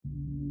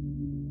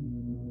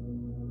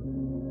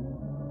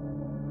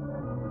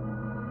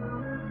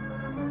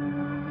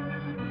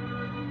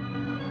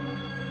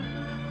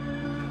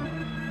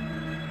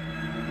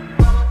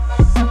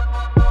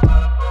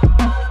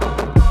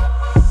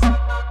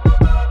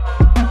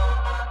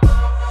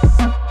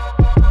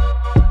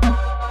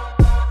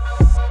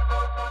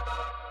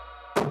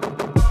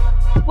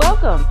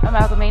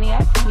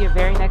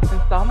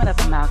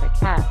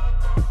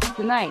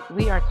tonight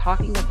we are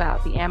talking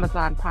about the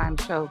Amazon Prime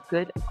show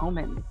Good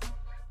Omens.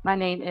 My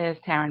name is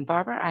Taryn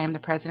Barber. I am the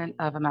president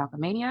of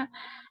Amalgamania,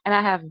 and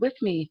I have with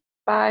me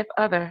four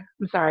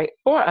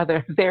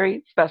other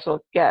very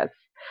special guests.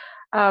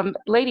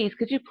 Ladies,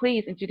 could you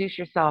please introduce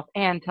yourself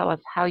and tell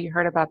us how you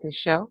heard about this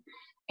show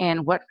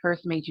and what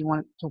first made you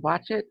want to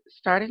watch it,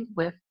 starting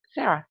with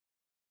Sarah.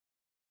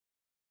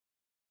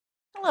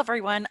 Hello,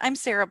 everyone. I'm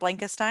Sarah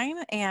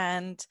Blankenstein,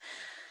 and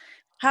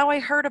how I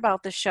heard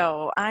about the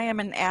show. I am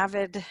an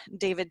avid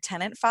David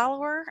Tennant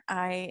follower.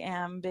 I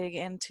am big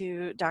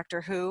into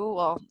Doctor Who.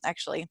 Well,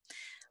 actually,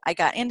 I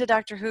got into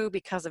Doctor Who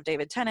because of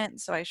David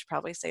Tennant, so I should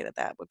probably say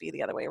that would be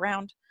the other way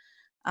around.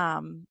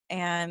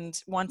 And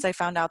once I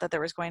found out that there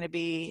was going to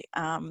be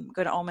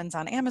Good Omens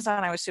on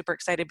Amazon, I was super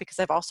excited because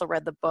I've also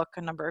read the book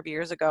a number of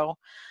years ago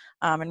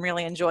and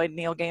really enjoyed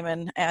Neil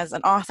Gaiman as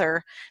an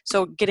author.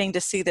 So getting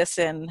to see this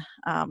in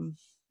an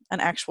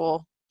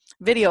actual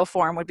video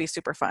form would be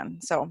super fun.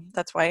 So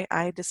that's why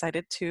I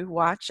decided to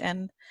watch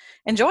and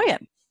enjoy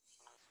it.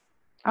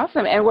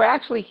 Awesome. And we're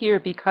actually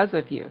here because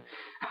of you.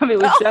 It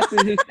was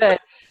Justin who said,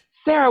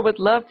 Sarah would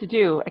love to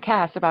do a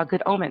cast about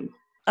Good Omens.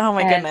 Oh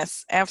my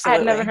goodness,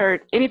 absolutely. I had never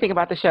heard anything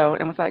about the show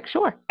and was like,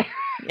 sure.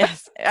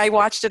 Yes, I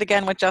watched it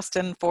again with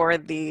Justin for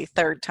the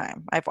third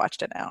time. I've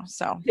watched it now,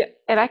 so. Yeah,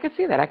 and I could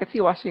see that. I could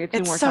see watching it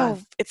two more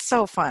times. It's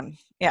so fun.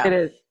 Yeah. It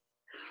is.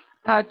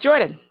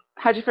 Jordan,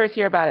 how'd you first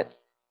hear about it?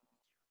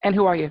 And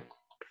who are you?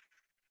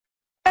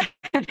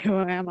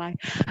 Who am I?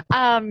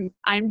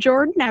 I'm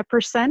Jordan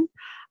Epperson.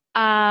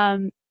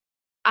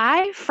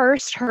 I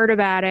first heard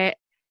about it.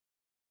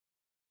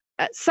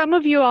 Some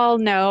of you all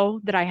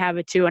know that I have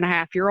a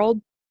 2.5-year-old.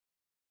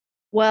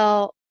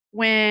 Well,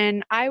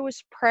 when I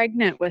was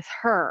pregnant with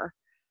her,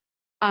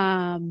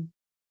 I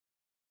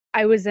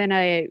was in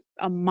a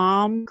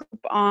mom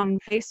group on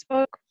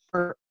Facebook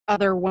for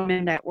other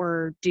women that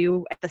were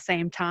due at the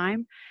same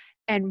time.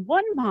 And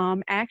one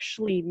mom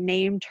actually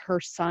named her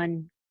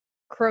son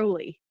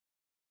Crowley.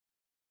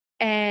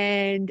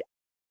 And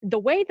the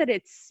way that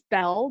it's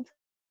spelled,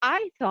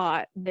 I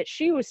thought that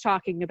she was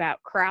talking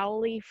about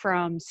Crowley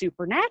from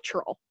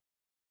Supernatural.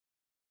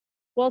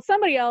 Well,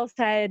 somebody else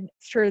had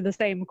asked her the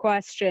same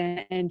question,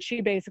 and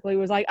she basically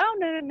was like, oh,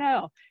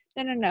 no.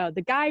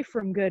 The guy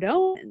from Good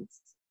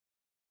Omens,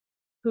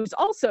 who's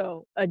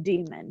also a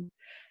demon.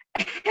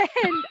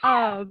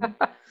 And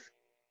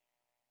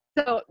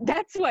so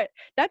that's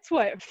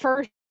what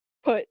first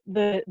put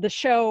the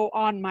show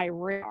on my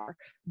radar.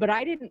 But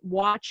I didn't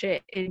watch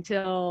it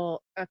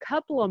until a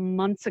couple of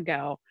months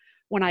ago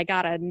when I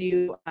got a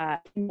new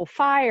Kindle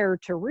Fire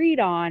to read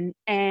on,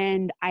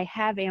 and I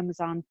have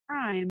Amazon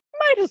Prime.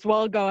 Might as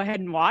well go ahead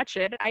and watch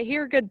it. I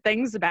hear good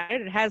things about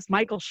it. It has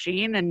Michael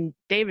Sheen and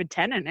David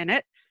Tennant in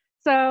it.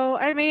 So,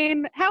 I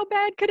mean, how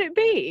bad could it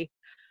be?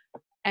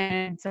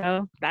 And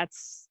so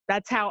that's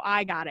how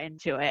I got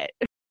into it.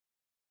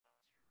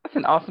 That's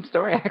an awesome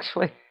story,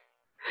 actually.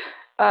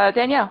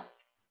 Danielle.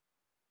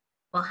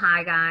 Well,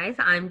 hi, guys.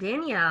 I'm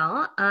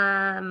Danielle.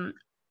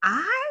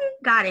 I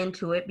got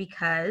into it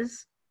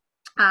because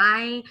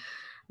I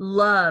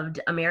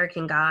loved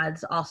American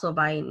Gods, also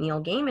by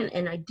Neil Gaiman,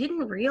 and I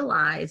didn't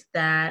realize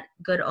that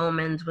Good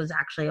Omens was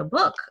actually a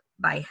book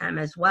by him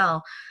as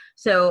well.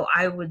 So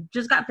I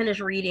just got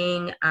finished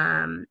reading.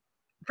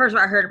 First of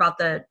all, I heard about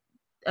the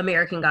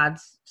American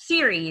Gods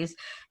series,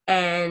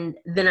 and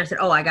then I said,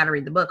 oh, I got to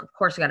read the book. Of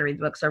course I got to read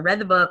the book. So I read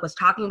the book, was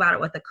talking about it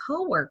with a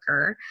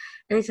coworker,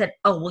 and he said,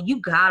 oh, well, you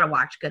got to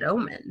watch Good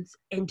Omens.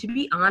 And to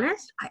be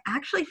honest, I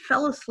actually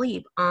fell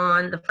asleep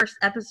on the first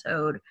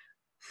episode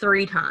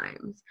 3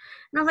 times.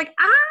 And I was like,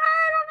 I don't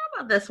know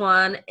about this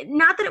one.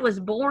 Not that it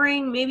was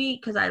boring, maybe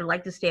because I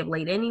like to stay up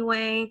late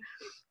anyway.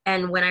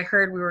 And when I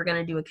heard we were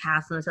going to do a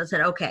cast on this, I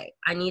said, okay,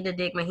 I need to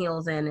dig my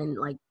heels in and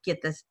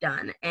get this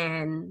done.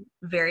 And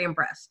very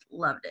impressed.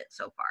 Loved it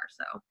so far.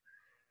 So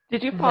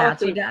did you fall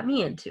that's asleep what got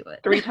me into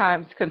it 3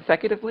 times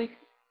consecutively?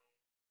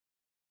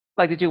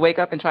 Did you wake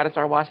up and try to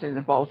start watching it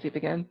and fall asleep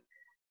again?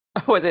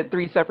 Or was it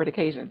 3 separate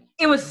occasions?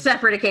 It was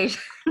separate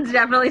occasions.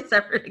 Definitely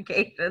separate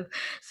occasions.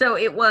 So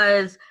it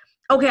was,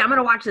 okay, I'm going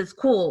to watch this.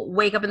 Cool.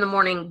 Wake up in the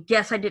morning.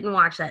 Guess I didn't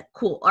watch that.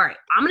 Cool. All right.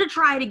 I'm going to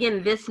try it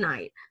again this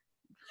night.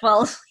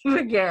 Fall asleep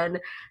again.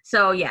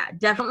 So yeah,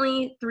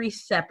 definitely 3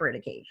 separate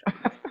occasions.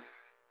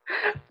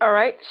 All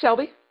right.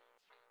 Shelby?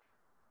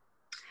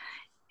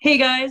 Hey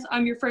guys,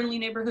 I'm your friendly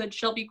neighborhood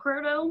Shelby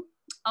Croto.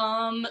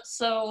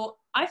 So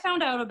I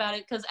found out about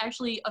it because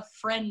actually a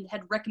friend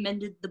had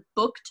recommended the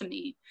book to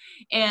me,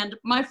 and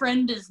my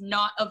friend is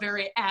not a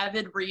very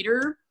avid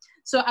reader,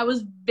 so I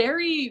was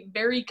very,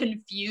 very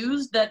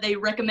confused that they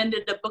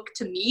recommended a book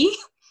to me.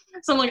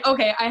 So I'm like,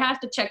 okay, I have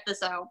to check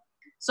this out.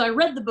 So I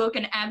read the book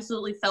and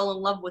absolutely fell in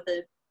love with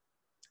it.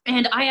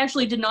 And I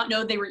actually did not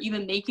know they were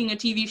even making a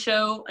TV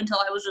show until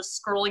I was just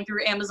scrolling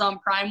through Amazon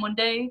Prime one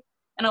day,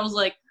 and I was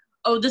like,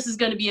 oh, this is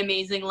going to be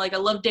amazing. I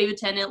love David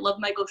Tennant, love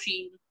Michael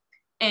Sheen.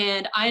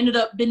 And I ended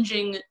up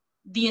binging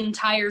the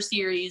entire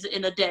series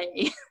in a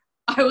day.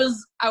 I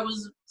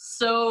was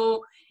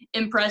so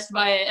impressed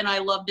by it, and I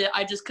loved it.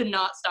 I just could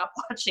not stop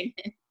watching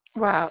it.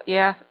 Wow.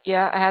 Yeah.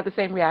 Yeah. I had the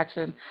same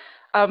reaction.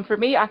 For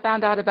me, I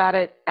found out about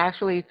it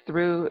actually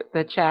through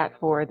the chat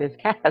for this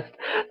cast.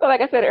 So,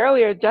 like I said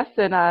earlier,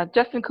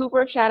 Justin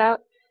Cooper, shout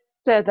out,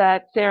 said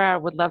that Sarah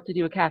would love to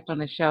do a cast on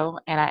the show,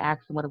 and I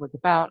asked him what it was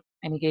about,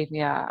 and he gave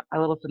me a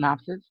little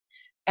synopsis,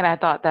 and I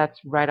thought that's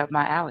right up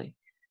my alley.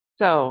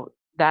 So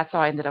that's how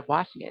I ended up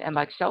watching it. And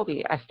like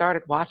Shelby, I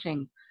started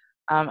watching,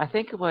 I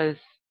think it was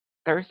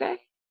Thursday.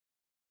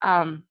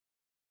 Um,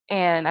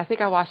 and I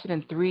think I watched it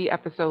in 3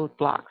 episode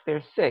blocks.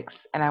 There's six,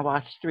 and I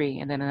watched three,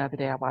 and then another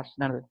day I watched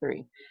another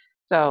three.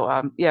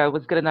 So yeah, it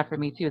was good enough for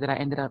me too that I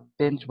ended up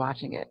binge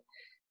watching it.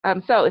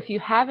 So if you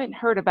haven't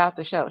heard about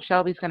the show,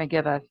 Shelby's going to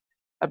give us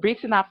a brief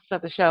synopsis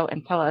of the show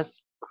and tell us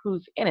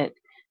who's in it,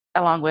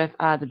 along with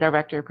the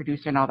director,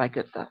 producer, and all that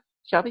good stuff.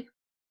 Shelby?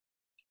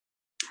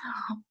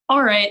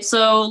 All right,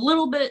 so a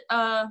little bit,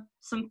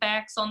 some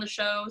facts on the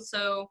show.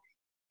 So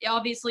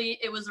obviously,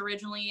 it was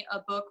originally a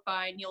book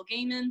by Neil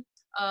Gaiman.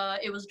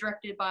 It was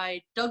directed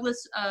by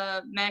Douglas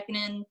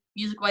Mackinnon.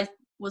 Music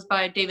was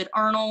by David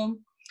Arnold.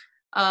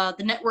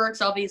 The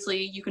networks,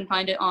 obviously, you can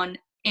find it on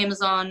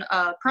Amazon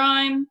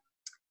Prime.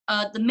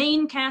 The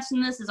main cast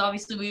in this is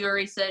obviously, we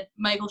already said,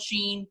 Michael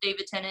Sheen,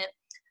 David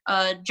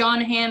Tennant.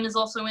 John Hamm is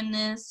also in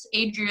this,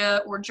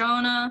 Adria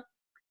Arjona,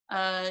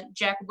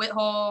 Jack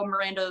Whitehall,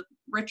 Miranda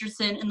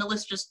Richardson, and the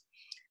list just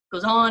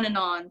goes on and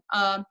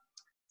on.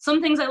 Some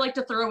things I like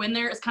to throw in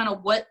there is kind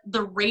of what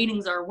the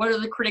ratings are. What are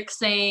the critics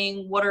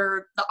saying? What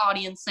are the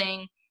audience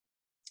saying?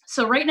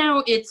 So right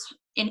now it's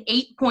an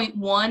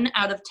 8.1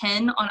 out of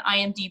 10 on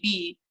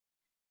IMDb.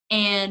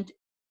 And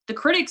the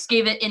critics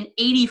gave it an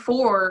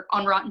 84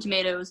 on Rotten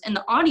Tomatoes, and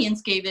the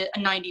audience gave it a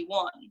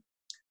 91,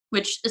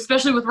 which,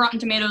 especially with Rotten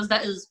Tomatoes,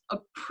 that is a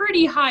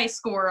pretty high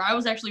score. I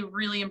was actually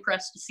really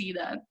impressed to see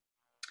that.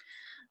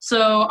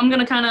 So I'm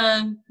going to kind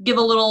of give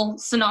a little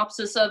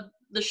synopsis of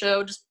the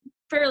show, just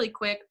fairly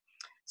quick.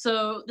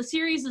 So the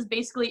series is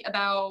basically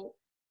about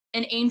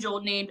an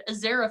angel named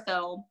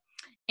Aziraphale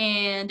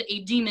and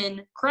a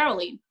demon,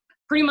 Crowley.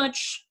 Pretty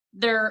much,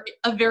 they're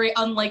a very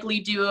unlikely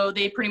duo.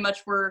 They pretty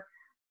much were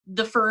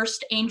the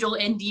first angel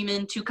and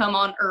demon to come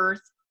on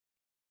Earth,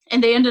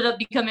 and they ended up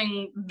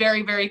becoming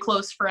very, very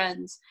close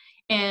friends.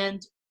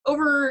 And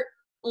over,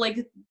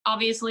 like,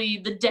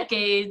 obviously the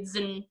decades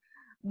and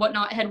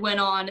whatnot had went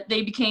on,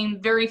 they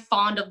became very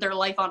fond of their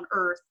life on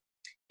Earth.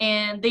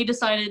 And they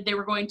decided they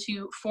were going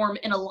to form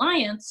an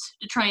alliance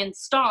to try and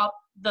stop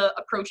the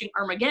approaching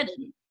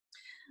Armageddon.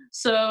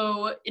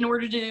 So in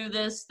order to do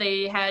this,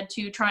 they had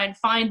to try and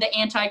find the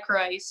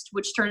Antichrist,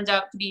 which turns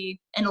out to be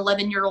an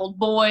 11-year-old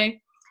boy.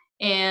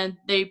 And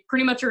they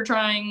pretty much are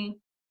trying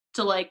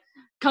to, like,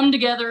 come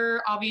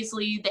together.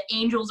 Obviously, the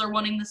angels are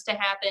wanting this to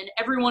happen.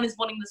 Everyone is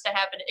wanting this to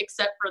happen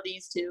except for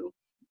these two.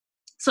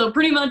 So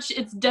pretty much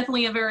it's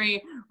definitely a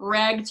very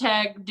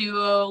ragtag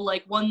duo.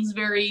 Like, one's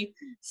very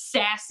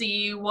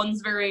sassy,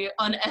 one's very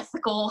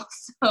unethical.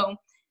 So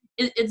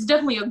it's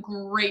definitely a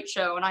great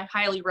show, and I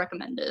highly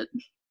recommend it.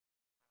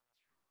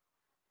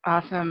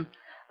 Awesome.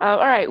 All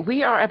right,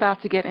 we are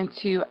about to get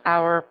into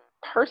our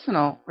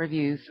personal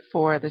reviews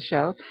for the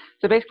show.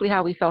 So basically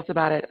how we felt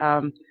about it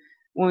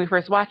when we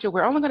first watched it.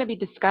 We're only going to be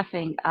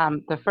discussing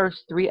the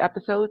first 3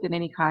 episodes in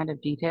any kind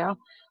of detail.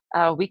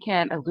 We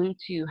can allude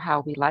to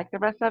how we like the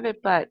rest of it,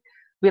 but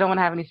we don't want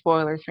to have any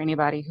spoilers for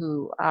anybody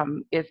who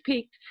is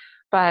piqued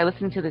by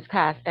listening to this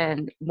cast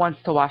and wants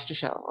to watch the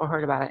show or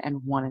heard about it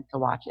and wanted to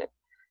watch it.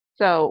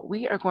 So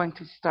we are going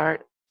to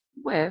start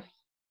with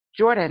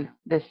Jordan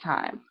this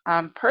time.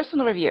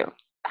 Personal review.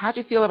 How'd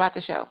you feel about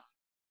the show?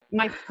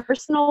 My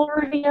personal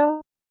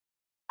review,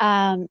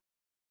 I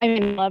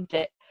loved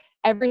it.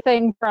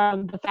 Everything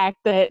from the fact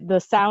that the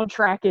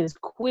soundtrack is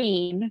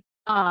Queen,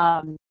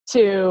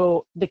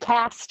 to the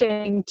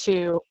casting,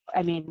 to,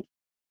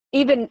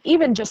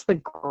 even just the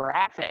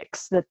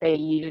graphics that they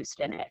used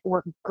in it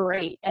were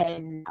great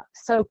and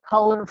so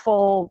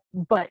colorful,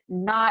 but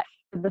not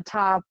the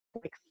top,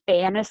 like,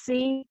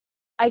 fantasy.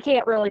 I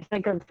can't really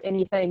think of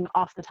anything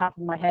off the top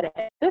of my head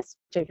at this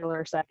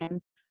particular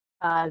second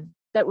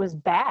that was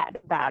bad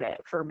about it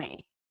for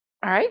me.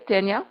 All right,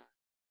 Danielle.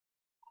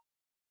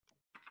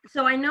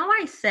 So I know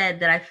I said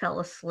that I fell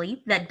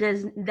asleep. That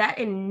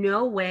in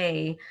no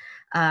way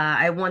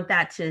I want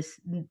that to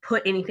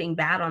put anything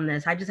bad on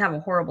this. I just have a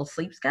horrible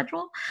sleep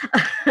schedule.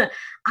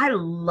 I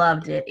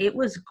loved it. It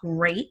was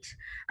great.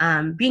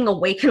 Being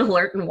awake and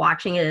alert and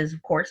watching it is,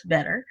 of course,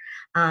 better.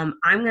 I'm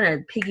going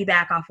to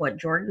piggyback off what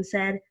Jordan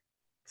said.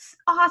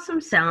 Awesome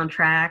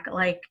soundtrack.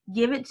 Like,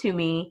 give it to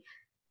me.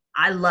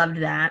 I loved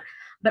that.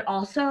 But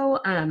also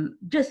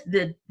just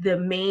the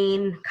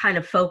main kind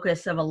of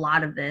focus of a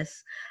lot of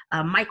this,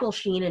 Michael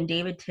Sheen and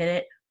David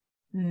Tennant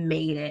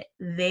made it.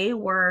 They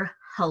were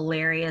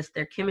hilarious.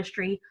 Their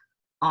chemistry,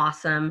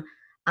 awesome.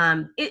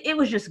 It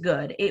was just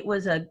good. It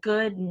was a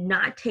good,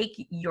 not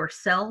take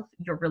yourself,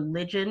 your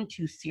religion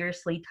too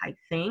seriously type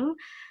thing.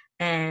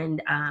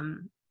 And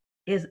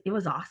it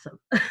was awesome.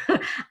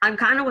 I'm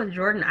kind of with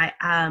Jordan.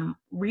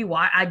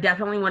 I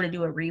definitely want to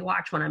do a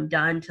rewatch when I'm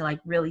done to, like,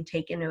 really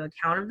take into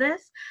account of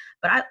this.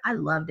 But I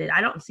loved it. I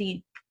don't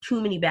see too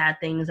many bad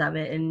things of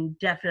it, and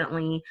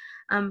definitely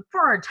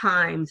for our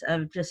times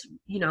of just,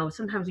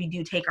 sometimes we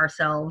do take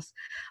ourselves,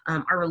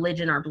 our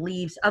religion, our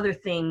beliefs, other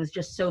things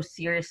just so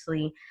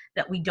seriously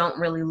that we don't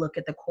really look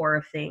at the core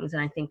of things.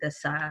 And I think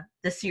this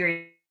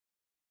series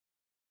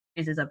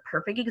is a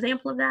perfect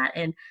example of that,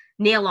 and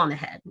nail on the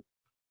head.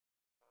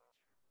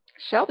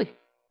 Shelby.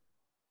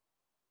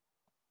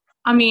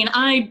 I mean,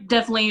 I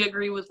definitely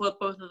agree with what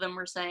both of them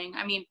were saying.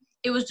 I mean,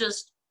 it was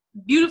just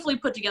beautifully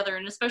put together,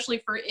 and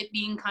especially for it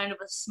being kind of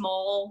a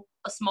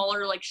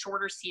smaller, like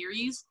shorter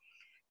series,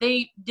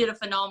 they did a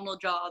phenomenal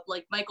job.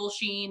 Like Michael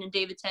Sheen and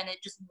David Tennant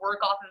just work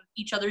off of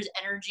each other's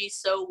energy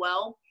so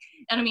well.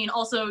 And I mean,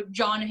 also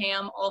Jon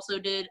Hamm also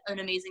did an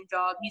amazing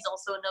job. He's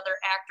also another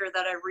actor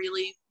that I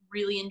really,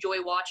 really enjoy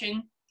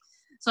watching.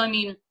 So I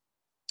mean,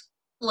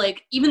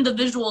 like even the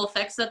visual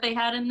effects that they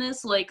had in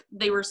this, like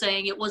they were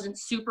saying, it wasn't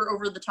super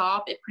over the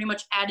top. It pretty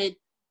much added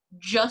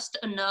just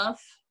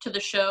enough to the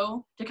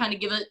show to kind of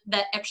give it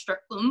that extra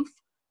oomph,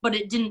 but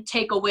it didn't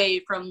take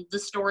away from the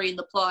story and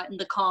the plot and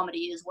the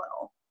comedy as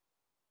well.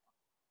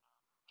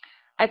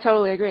 I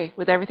totally agree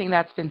with everything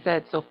that's been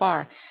said so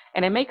far.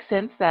 And it makes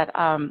sense that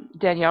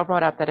Danielle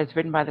brought up that it's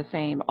written by the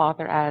same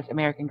author as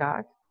American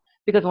Gods,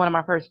 because one of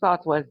my first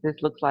thoughts was this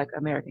looks like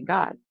American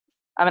Gods.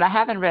 I mean, I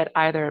haven't read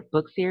either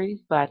book series,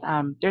 but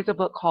there's a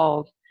book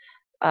called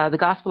The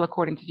Gospel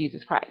According to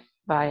Jesus Christ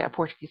by a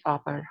Portuguese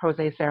author,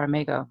 Jose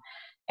Saramago.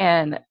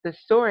 And the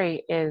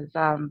story is,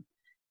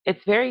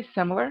 it's very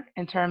similar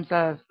in terms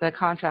of the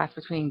contrast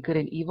between good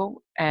and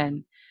evil.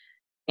 And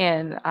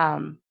in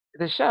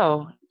the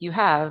show, you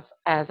have,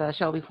 as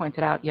Shelby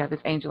pointed out, you have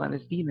this angel and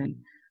this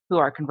demon who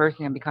are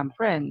conversing and become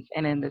friends.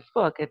 And in this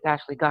book, it's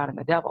actually God and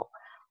the devil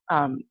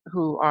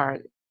who are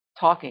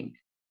talking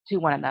to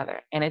one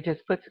another. And it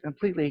just puts a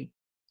completely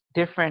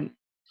different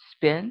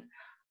spin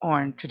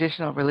on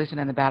traditional religion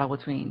and the battle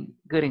between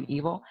good and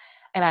evil.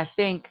 And I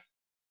think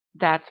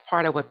that's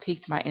part of what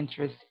piqued my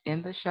interest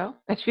in the show,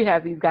 that you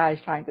have these guys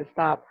trying to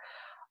stop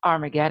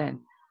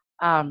Armageddon.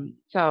 And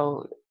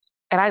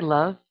I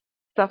love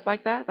stuff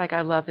like that. Like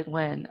I love it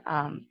when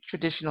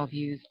traditional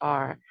views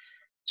are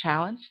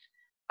challenged,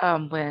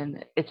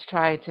 when it's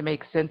tried to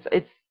make sense.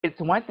 It's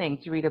one thing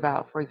to read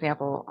about, for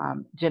example,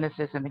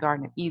 Genesis and the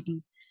Garden of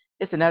Eden.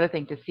 It's another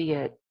thing to see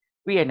it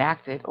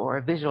reenacted or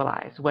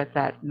visualize what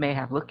that may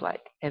have looked like,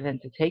 and then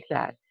to take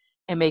that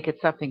and make it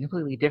something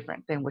completely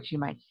different than what you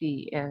might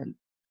see in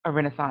a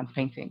Renaissance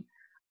painting,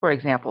 for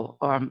example,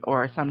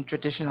 or some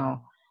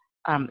traditional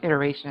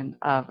iteration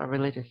of a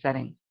religious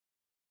setting.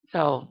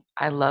 So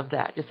I love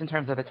that, just in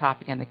terms of the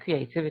topic and the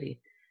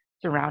creativity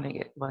surrounding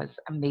it was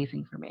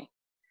amazing for me.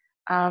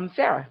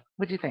 Sarah,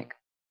 what do you think?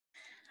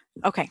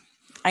 Okay.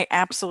 I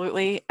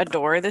absolutely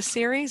adore this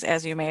series,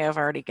 as you may have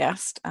already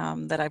guessed,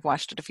 that I've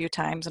watched it a few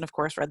times and, of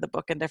course, read the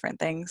book and different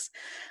things.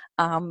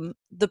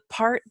 The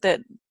part that,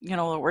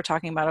 we're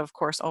talking about, of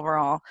course,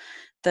 overall,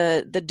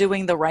 the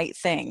doing the right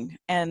thing,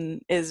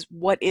 and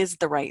what is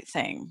the right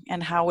thing,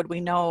 and how would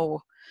we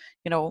know,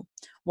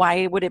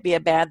 why would it be a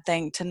bad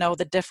thing to know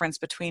the difference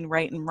between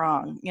right and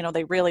wrong?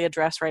 They really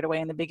address right away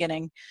in the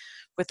beginning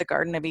with the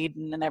Garden of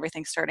Eden and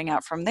everything starting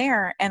out from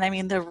there. And I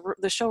mean,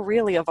 the show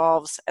really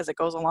evolves as it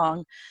goes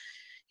along,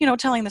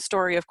 telling the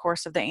story, of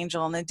course, of the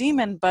angel and the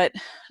demon, but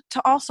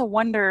to also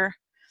wonder,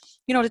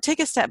 to take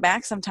a step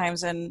back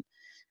sometimes. And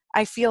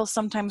I feel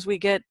sometimes we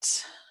get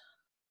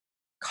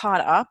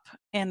caught up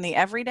in the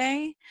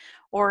everyday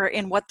or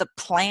in what the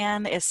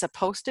plan is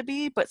supposed to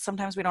be, but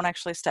sometimes we don't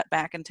actually step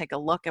back and take a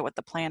look at what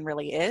the plan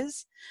really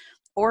is,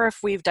 or if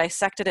we've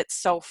dissected it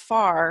so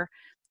far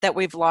that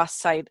we've lost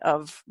sight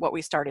of what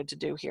we started to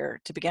do here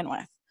to begin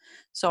with.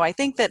 So I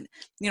think that,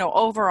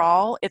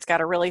 overall, it's got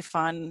a really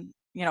fun,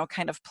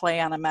 kind of play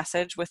on a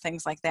message with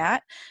things like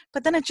that.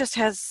 But then it just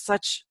has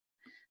such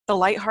the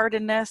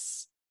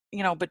lightheartedness,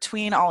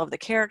 between all of the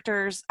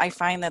characters. I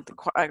find that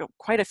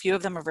quite a few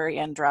of them are very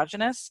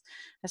androgynous,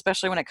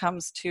 especially when it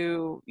comes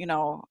to,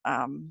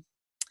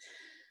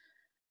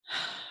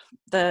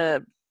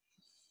 the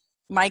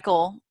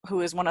Michael,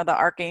 who is one of the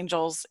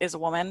archangels, is a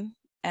woman.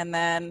 And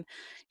then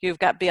you've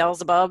got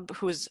Beelzebub,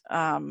 who's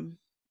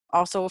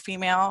also a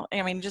female.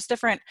 I mean, just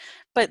different.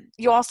 But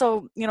you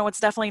also, it's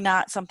definitely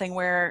not something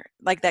where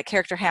like that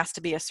character has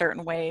to be a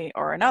certain way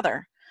or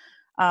another,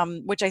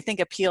 which I think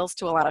appeals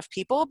to a lot of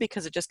people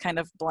because it just kind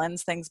of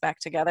blends things back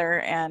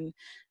together and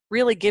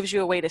really gives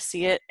you a way to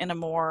see it in a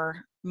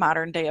more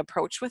modern day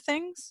approach with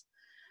things.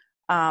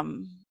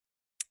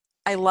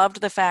 I loved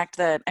the fact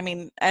that, I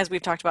mean, as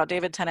we've talked about,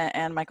 David Tennant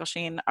and Michael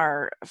Sheen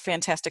are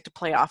fantastic to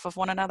play off of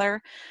one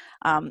another.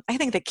 I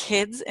think the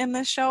kids in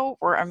this show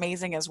were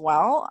amazing as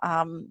well,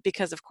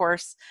 because, of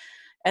course,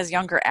 as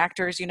younger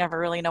actors, you never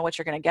really know what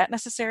you're going to get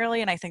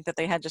necessarily, and I think that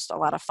they had just a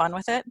lot of fun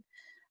with it.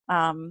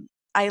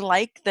 I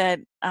like that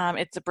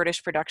it's a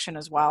British production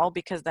as well,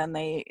 because then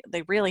they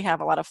really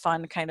have a lot of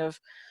fun kind of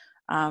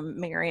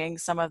marrying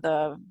some of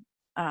the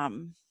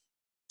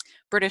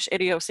British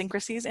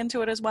idiosyncrasies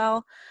into it as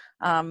well.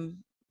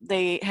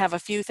 They have a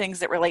few things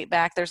that relate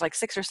back. There's like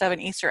 6 or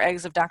 7 Easter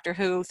eggs of Doctor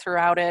Who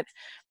throughout it.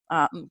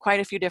 quite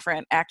a few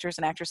different actors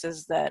and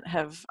actresses that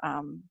have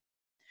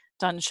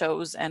done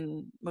shows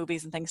and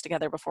movies and things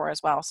together before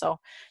as well. So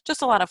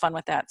just a lot of fun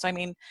with that. So, I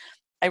mean,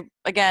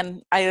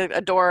 I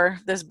adore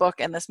this book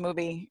and this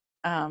movie,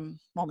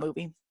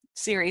 movie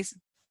series,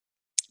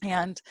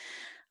 and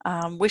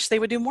wish they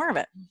would do more of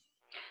it.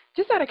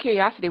 Just out of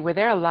curiosity, were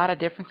there a lot of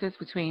differences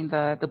between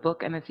the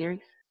book and the series?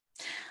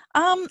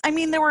 I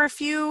mean, there were a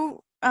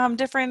few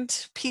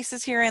different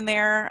pieces here and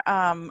there.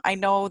 I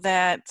know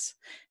that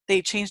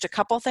they changed a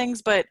couple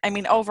things, but I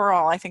mean,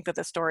 overall, I think that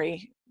the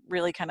story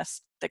really kind of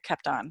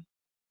kept on.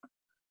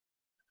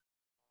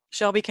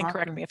 Shelby can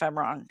correct me if I'm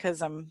wrong,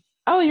 because I'm...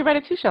 Oh, you read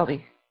it too,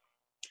 Shelby.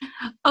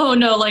 Oh,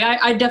 no, like,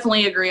 I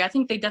definitely agree. I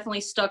think they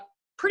definitely stuck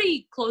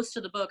pretty close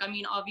to the book. I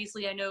mean,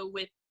 obviously, I know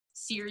with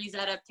series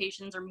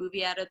adaptations or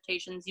movie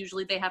adaptations,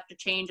 usually they have to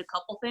change a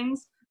couple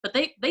things, but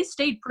they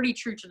stayed pretty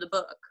true to the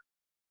book.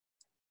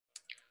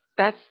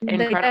 That's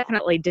incredible. They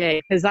definitely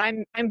did, because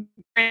I'm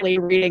currently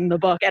reading the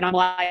book, and I'm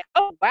like,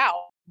 oh,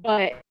 wow.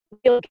 But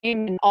Neil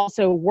Gaiman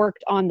also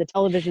worked on the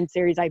television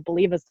series, I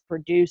believe, as the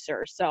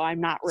producer, so I'm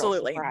not real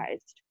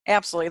surprised.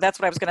 Absolutely. That's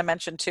what I was going to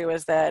mention, too,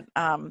 is that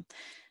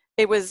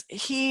it was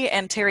he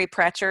and Terry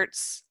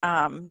Pratchett's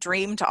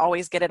dream to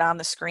always get it on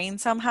the screen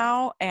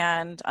somehow.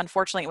 And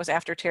unfortunately, it was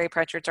after Terry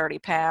Pratchett's already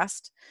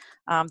passed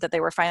that they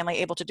were finally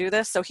able to do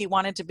this. So he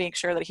wanted to make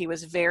sure that he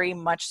was very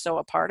much so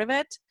a part of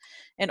it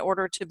in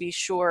order to be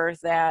sure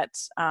that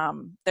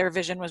their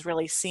vision was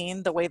really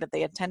seen the way that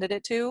they intended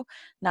it to,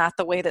 not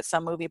the way that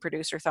some movie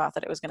producer thought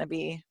that it was going to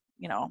be,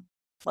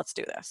 let's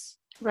do this.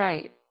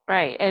 Right.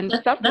 And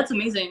that's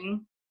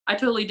amazing. I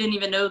totally didn't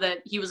even know that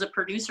he was a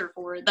producer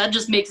for it. That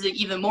just makes it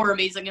even more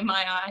amazing in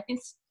my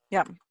eyes.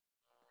 Yeah.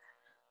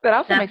 That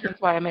also makes sense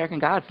why American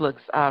Gods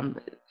looks,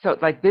 so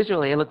like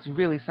visually, it looks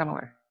really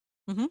similar.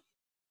 Mm-hmm.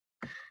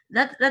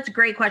 That's a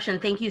great question.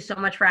 Thank you so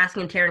much for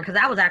asking, Taryn, because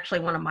that was actually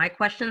one of my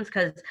questions,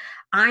 because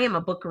I am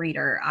a book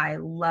reader. I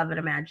love an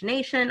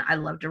imagination. I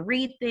love to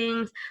read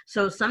things.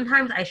 So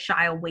sometimes I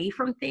shy away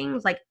from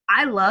things. Like,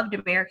 I loved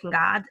American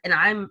Gods, and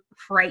I'm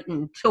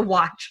frightened to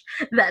watch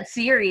that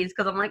series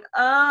because I'm like,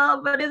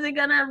 oh, but is it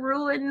going to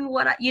ruin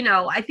what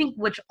I think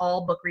which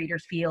all book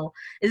readers feel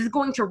is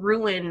going to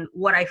ruin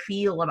what I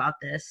feel about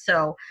this.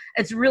 So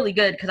it's really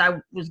good, because I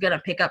was going to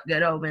pick up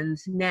Good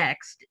Omens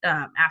next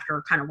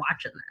after kind of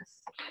watching this.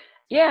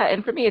 Yeah,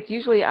 and for me, it's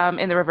usually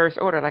in the reverse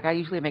order. Like, I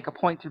usually make a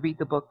point to read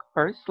the book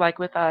first, like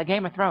with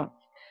Game of Thrones.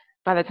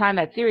 By the time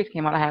that series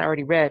came out, I had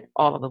already read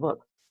all of the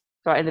books.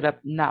 So I ended up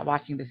not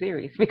watching the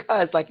series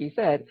because, like you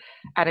said,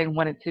 I didn't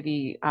want it to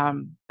be, I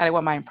didn't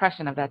want my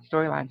impression of that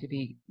storyline to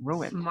be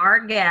ruined.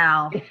 Smart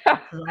gal.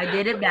 I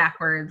did it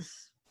backwards.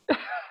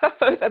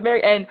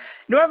 And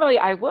normally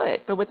I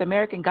would, but with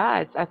American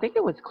Gods, I think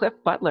it was Cliff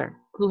Butler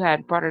who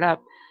had brought it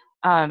up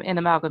in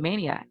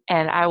Amalgamania.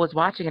 And I was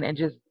watching it and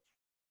just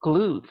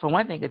glued. For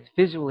one thing, it's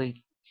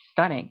visually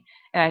stunning,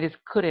 and I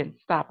just couldn't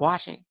stop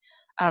watching.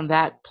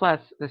 That plus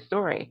the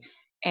story,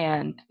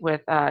 and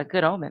with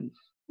Good Omens,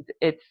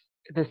 it's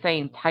the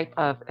same type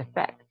of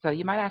effect. So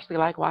you might actually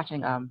like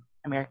watching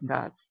American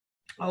Gods.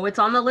 Oh, it's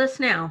on the list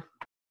now.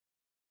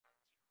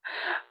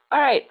 All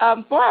right.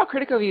 For our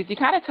critical reviews, you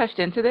kind of touched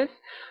into this,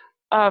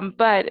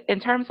 but in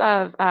terms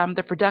of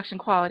the production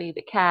quality,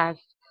 the cast,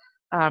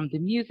 the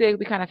music,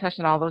 we kind of touched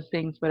on all those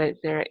things. But is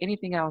there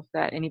anything else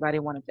that anybody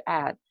wanted to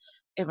add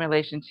in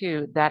relation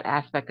to that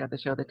aspect of the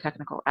show, the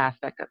technical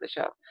aspect of the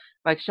show?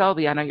 Like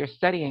Shelby, I know you're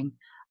studying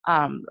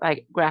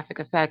like graphic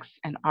effects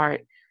and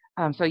art,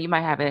 so you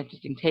might have an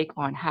interesting take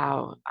on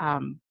how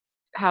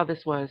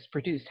this was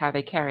produced, how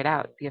they carried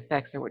out the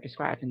effects that were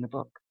described in the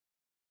book.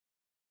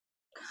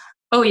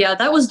 Oh yeah,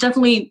 that was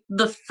definitely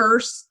the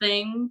first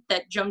thing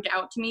that jumped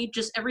out to me.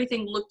 Just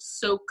everything looked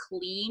so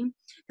clean.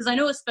 Because I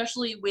know,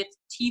 especially with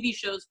TV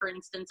shows, for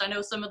instance, I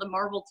know some of the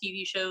Marvel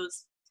TV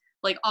shows,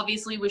 like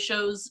obviously with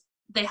shows,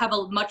 they have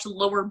a much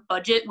lower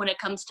budget when it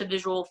comes to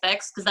visual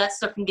effects, because that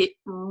stuff can get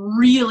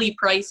really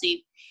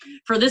pricey.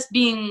 For this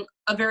being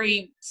a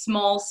very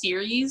small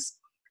series,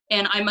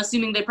 and I'm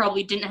assuming they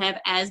probably didn't have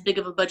as big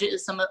of a budget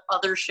as some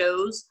other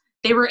shows,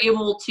 they were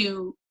able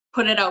to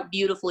put it out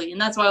beautifully.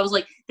 And that's why I was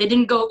like, they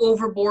didn't go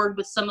overboard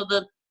with some of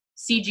the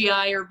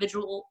CGI or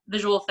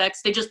visual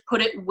effects. They just put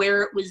it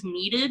where it was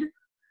needed.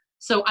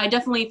 So I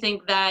definitely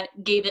think that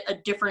gave it a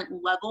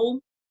different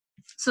level.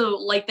 So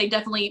like they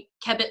definitely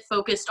kept it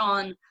focused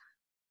on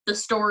the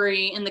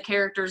story and the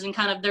characters and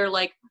kind of their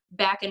like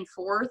back and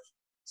forth.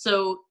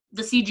 So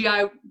the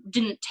CGI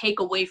didn't take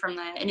away from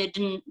that, and it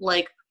didn't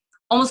like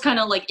almost kind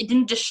of like it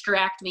didn't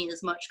distract me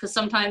as much, because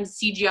sometimes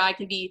CGI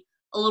can be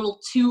a little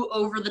too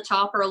over the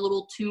top or a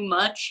little too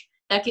much.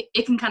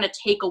 It can kind of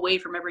take away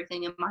from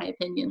everything, in my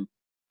opinion.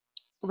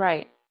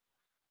 Right.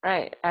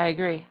 I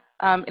agree.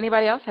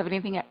 Anybody else have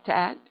anything to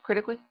add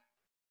critically?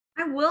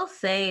 I will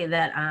say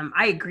that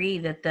I agree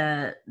that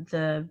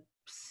the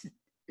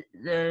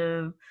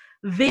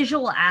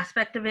visual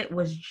aspect of it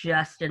was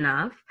just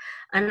enough.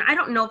 And I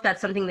don't know if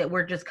that's something that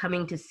we're just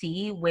coming to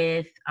see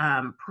with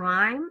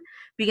Prime,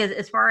 because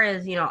as far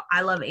as,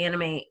 I love the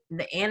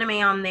anime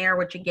on there,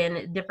 which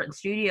again, different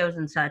studios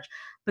and such,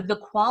 but the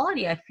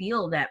quality I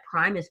feel that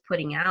Prime is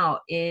putting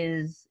out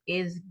is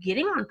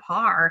getting on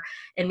par.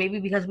 And maybe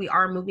because we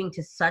are moving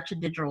to such a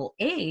digital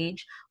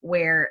age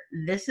where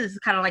this is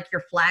kind of like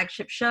your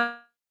flagship show,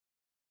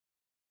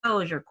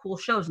 your cool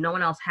shows no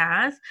one else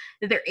has,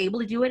 that they're able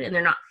to do it and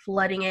they're not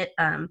flooding it,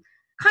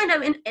 kind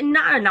of, and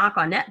not a knock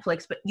on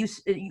Netflix, but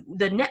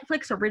the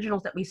Netflix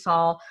originals that we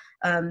saw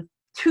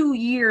 2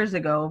 years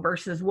ago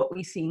versus what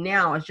we see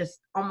now is just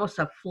almost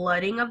a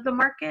flooding of the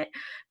market,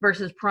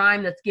 versus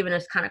Prime that's given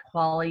us kind of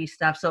quality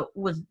stuff. So it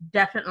was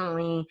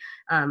definitely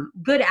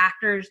good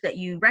actors that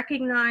you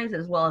recognize,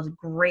 as well as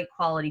great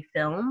quality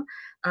film.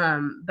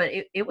 But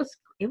it was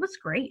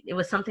great. It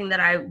was something that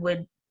I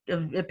would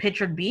have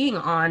pictured being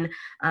on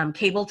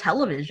cable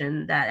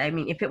television. That, I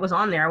mean, if it was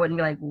on there, I wouldn't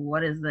be like,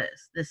 what is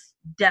this? This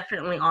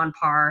definitely on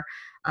par,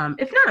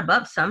 if not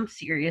above, some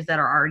series that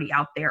are already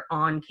out there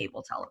on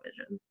cable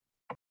television.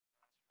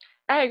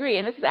 I agree,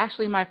 and this is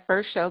actually my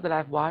first show that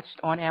I've watched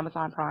on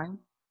Amazon Prime.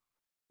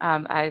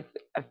 I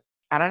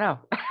don't know.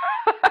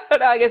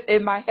 I guess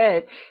in my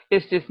head,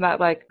 it's just not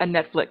like a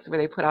Netflix where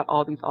they put out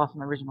all these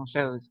awesome original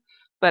shows.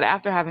 But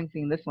after having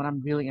seen this one,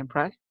 I'm really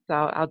impressed. So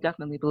I'll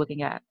definitely be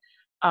looking at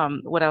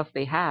what else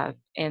they have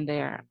in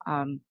their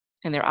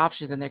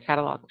options in their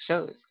catalog of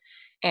shows.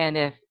 And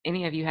if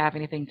any of you have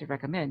anything to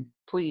recommend,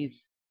 please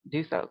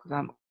do so, because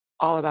I'm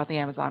all about the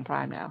Amazon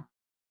Prime now.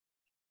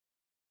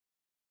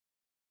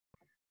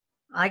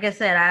 Like I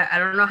said, I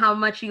don't know how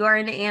much you are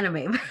into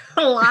anime,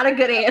 but a lot of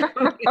good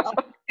anime.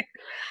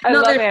 I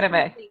love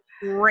anime.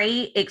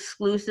 Great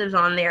exclusives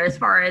on there as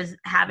far as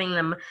having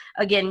them.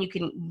 Again, you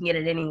can get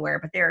it anywhere,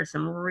 but there are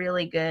some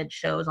really good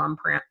shows on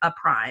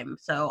Prime.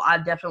 So I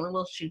definitely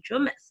will shoot you a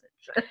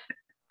message.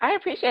 I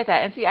appreciate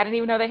that. And see, I didn't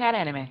even know they had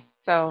anime.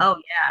 So. Oh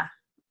yeah.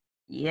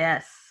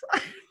 Yes.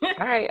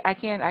 All right. I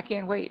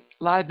can't wait.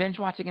 A lot of binge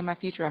watching in my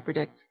future, I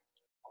predict.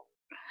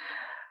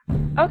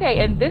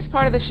 Okay, in this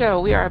part of the show,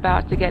 we are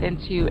about to get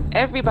into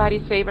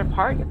everybody's favorite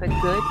part, the good,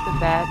 the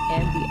bad,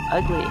 and the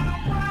ugly.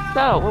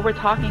 So what we're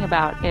talking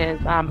about is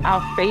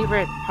our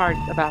favorite parts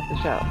about the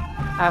show,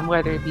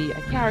 whether it be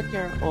a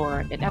character or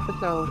an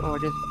episode or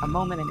just a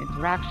moment, an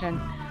interaction.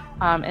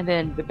 And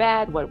then the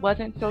bad, what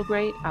wasn't so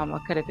great,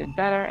 what could have been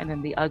better, and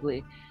then the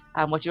ugly,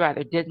 what you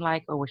either didn't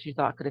like or what you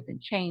thought could have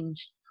been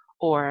changed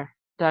or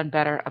done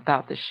better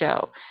about the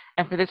show.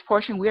 And for this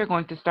portion, we are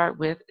going to start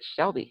with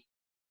Shelby.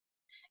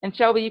 And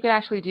Shelby, you can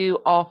actually do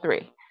all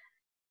three.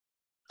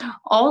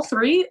 All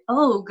three?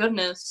 Oh,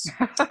 goodness.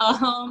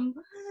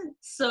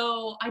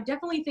 So I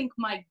definitely think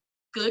my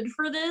good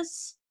for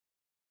this,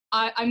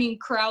 I mean,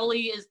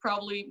 Crowley is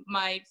probably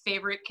my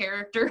favorite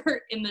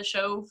character in the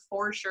show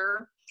for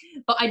sure.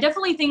 But I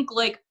definitely think,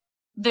 like,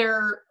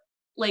 the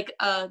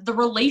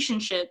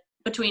relationship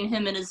between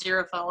him and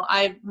Aziraphale,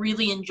 I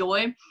really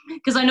enjoy.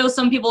 Because I know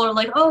some people are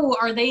like, oh,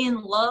 are they in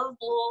love?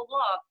 Blah, blah,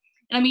 blah.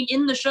 And I mean,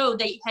 in the show,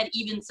 they had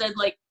even said,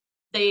 like,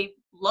 they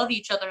love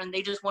each other and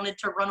they just wanted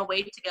to run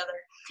away together.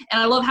 And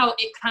I love how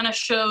it kind of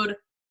showed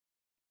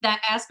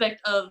that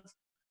aspect of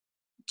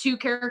two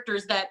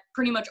characters that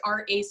pretty much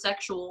are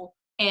asexual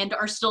and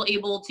are still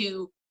able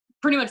to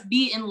pretty much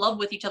be in love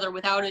with each other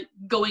without it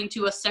going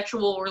to a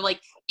sexual or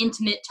like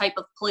intimate type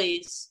of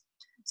place.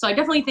 So I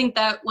definitely think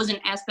that was an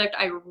aspect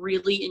I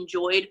really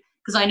enjoyed,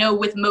 because I know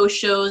with most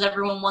shows,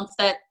 everyone wants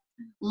that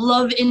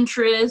love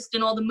interest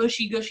and all the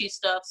mushy gushy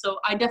stuff. So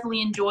I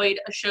definitely enjoyed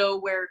a show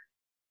where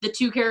the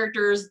two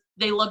characters,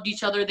 they loved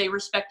each other, they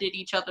respected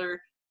each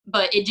other,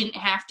 but it didn't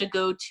have to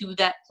go to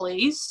that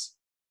place.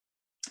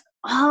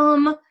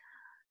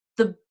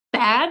 The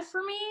bad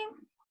for me?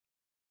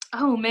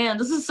 Oh man,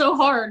 this is so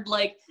hard,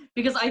 like,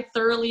 because I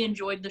thoroughly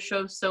enjoyed the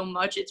show so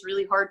much, it's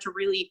really hard to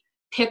really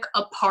pick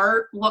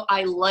apart what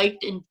I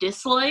liked and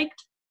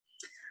disliked.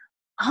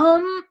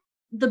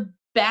 The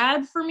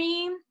bad for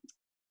me,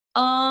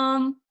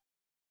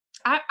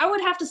 I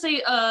would have to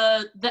say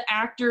the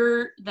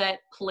actor that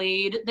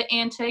played the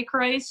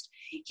Antichrist,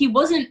 he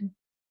wasn't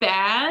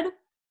bad,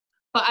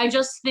 but I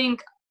just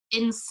think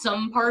in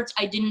some parts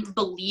I didn't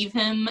believe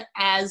him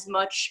as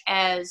much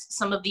as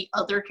some of the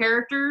other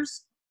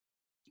characters.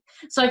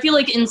 So I feel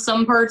like in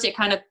some parts it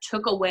kind of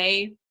took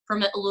away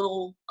from it a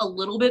little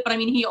bit, but I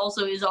mean, he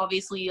also is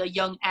obviously a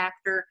young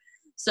actor,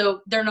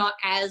 so they're not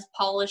as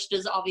polished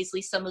as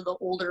obviously some of the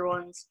older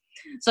ones.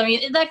 So I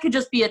mean, that could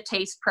just be a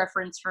taste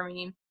preference for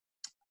me.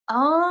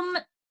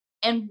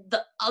 And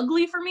the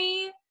ugly for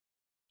me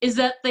is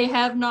that they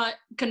have not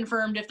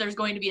confirmed if there's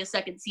going to be a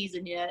second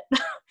season yet.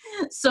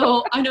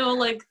 So I know,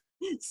 like,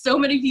 so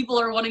many people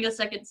are wanting a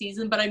second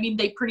season, but I mean,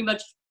 they pretty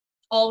much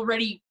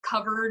already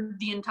covered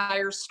the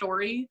entire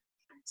story.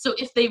 So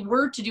if they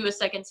were to do a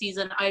second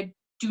season, I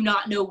do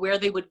not know where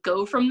they would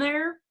go from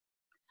there.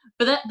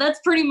 But that's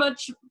pretty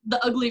much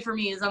the ugly for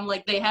me, is I'm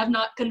like, they have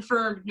not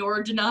confirmed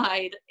nor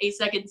denied a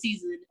second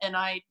season, and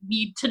I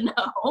need to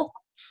know.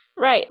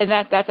 Right, and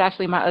that's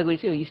actually my ugly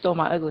too. You stole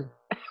my ugly,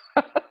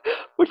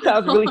 which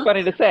sounds really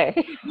funny to say.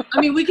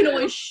 I mean, we can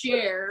always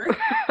share.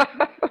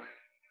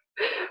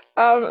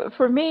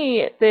 For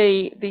me,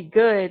 the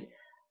good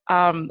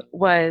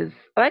was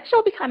like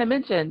Shelby kind of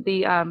mentioned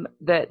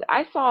that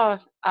I saw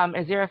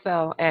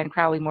Aziraphale and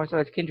Crowley more so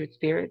as kindred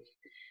spirits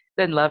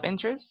than love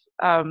interests.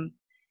 And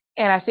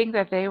I think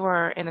that they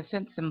were in a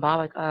sense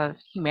symbolic of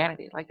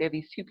humanity. Like they're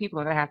these two people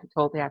and they have to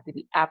told they have to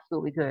be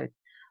absolutely good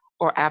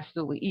or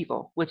absolutely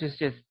evil, which is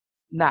just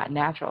not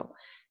natural.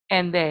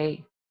 And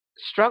they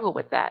struggle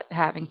with that,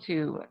 having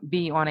to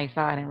be on a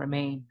side and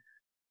remain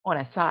on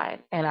a side.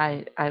 And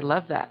I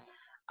love that.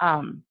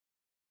 Um,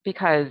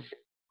 because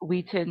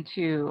we tend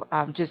to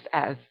just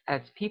as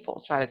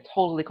people try to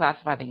totally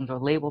classify things or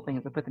label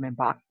things and put them in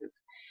boxes.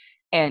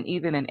 And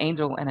even an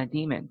angel and a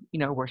demon,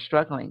 we're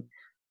struggling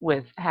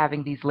with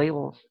having these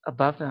labels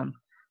above them,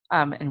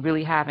 and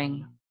really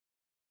having,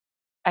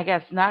 I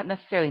guess, not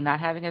necessarily not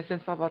having a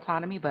sense of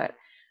autonomy, but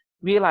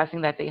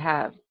realizing that they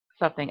have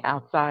something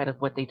outside of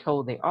what they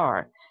told they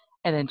are,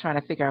 and then trying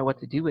to figure out what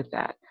to do with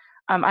that.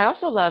 I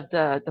also love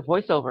the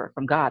voiceover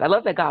from God. I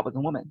love that God was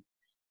a woman.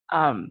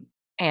 Um,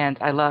 and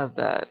I love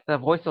the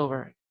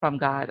voiceover from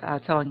God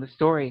telling the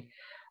story.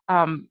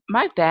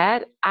 My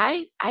dad,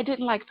 I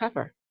didn't like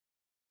Pepper.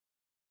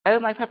 I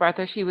didn't like Pepper. I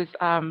thought she was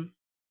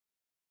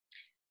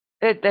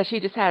that she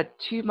just had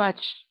too much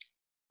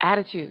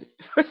attitude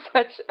for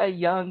such a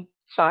young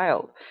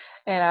child,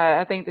 and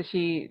I think that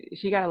she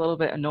got a little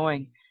bit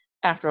annoying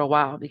after a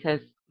while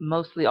because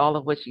mostly all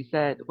of what she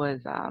said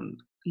was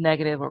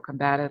negative or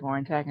combative or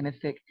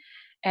antagonistic.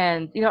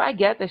 And I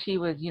get that she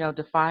was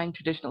defying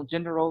traditional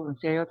gender roles and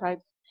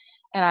stereotypes,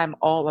 and I'm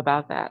all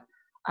about that.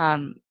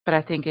 But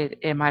I think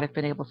it might have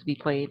been able to be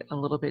played a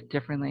little bit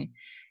differently.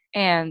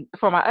 And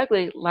for my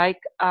ugly, like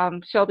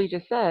Shelby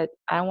just said,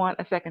 I want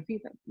a second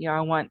season.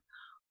 I want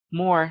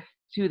more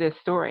to this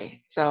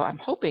story. So I'm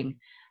hoping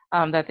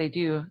that they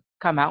do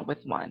come out with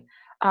one.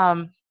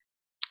 Um,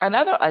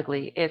 Another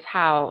ugly is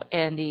how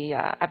in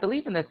I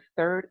believe in the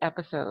third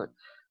episode,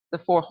 the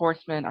four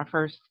horsemen are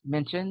first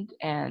mentioned,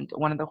 and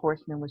one of the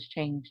horsemen was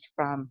changed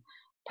from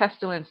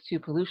pestilence to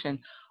pollution,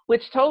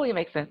 which totally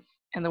makes sense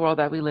in the world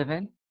that we live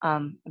in.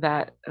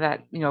 That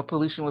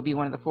pollution would be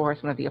one of the four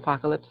horsemen of the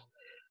apocalypse.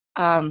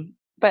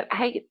 But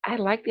I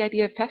like the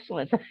idea of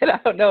pestilence, and I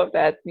don't know if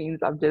that means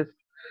I'm just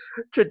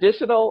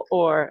traditional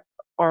or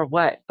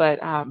what, but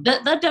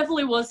That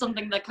definitely was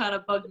something that kind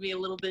of bugged me a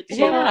little bit too.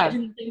 Yeah. I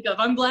didn't think of.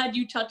 I'm glad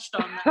you touched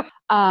on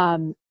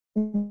that.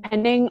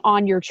 Depending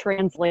on your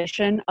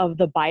translation of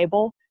the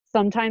Bible,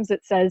 sometimes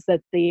it says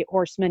that the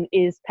horseman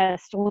is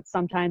pestilence.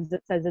 Sometimes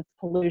it says it's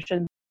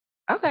pollution.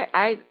 Okay,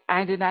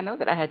 I did not know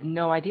that. I had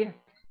no idea.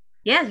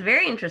 Yes,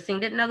 very interesting.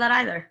 Didn't know that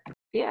either.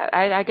 Yeah,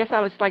 I guess I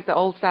was like the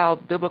old style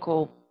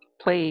biblical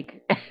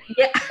plague.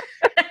 Yeah.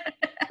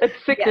 It's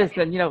sickness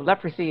and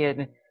leprosy,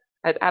 and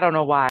I don't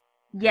know why.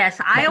 Yes,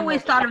 I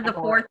always thought of the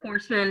fourth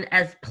horseman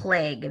as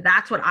plague.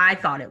 That's what I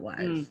thought it was.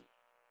 Mm.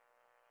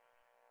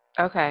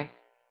 Okay.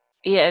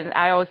 Yeah, and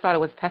I always thought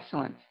it was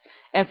pestilence.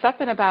 And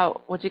something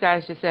about what you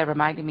guys just said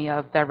reminded me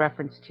of that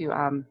reference to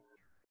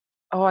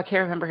oh, I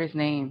can't remember his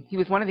name. He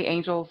was one of the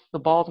angels, the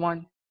bald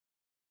one.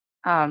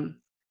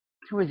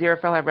 Who was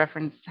Aziraphale had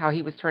referenced how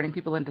he was turning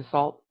people into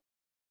salt.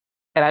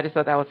 And I just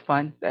thought that was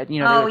fun that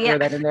they would throw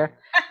that in there.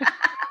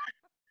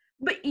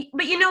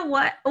 But you know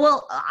what?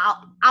 Well,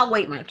 I'll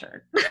wait my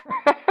turn.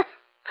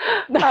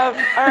 All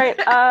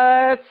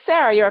right,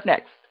 Sarah, you're up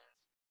next.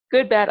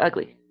 Good, bad,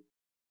 ugly.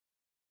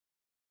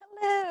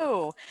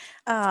 Hello.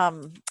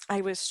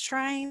 I was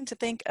trying to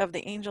think of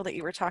the angel that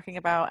you were talking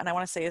about, and I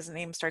want to say his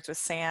name starts with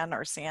San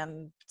or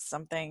San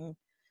something.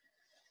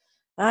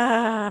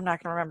 I'm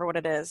not going to remember what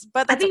it is,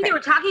 but I think okay. they were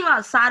talking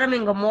about Sodom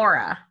and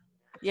Gomorrah.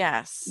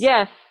 Yes.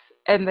 Yes,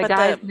 and the But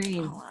guy's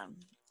name. Hold on.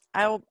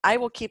 I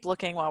will keep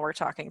looking while we're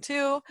talking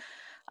too.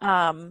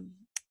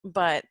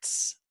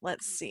 But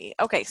let's see.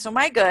 Okay, so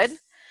my good.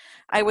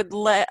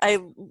 I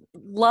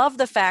love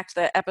the fact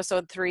that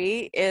episode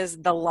 3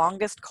 is the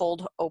longest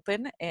cold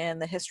open in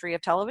the history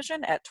of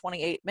television at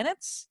 28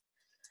 minutes.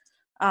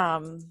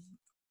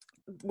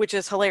 Which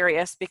is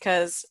hilarious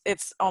because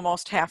it's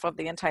almost half of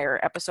the entire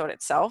episode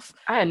itself.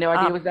 I had no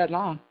idea it was that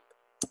long.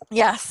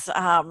 Yes,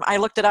 I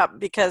looked it up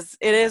because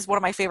it is one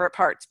of my favorite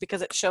parts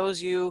because it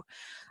shows you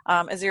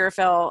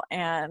Aziraphale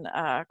and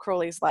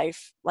Crowley's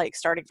life, like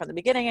starting from the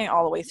beginning and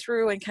all the way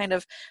through, and kind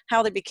of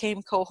how they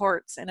became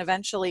cohorts and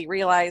eventually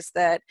realized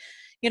that,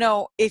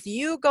 if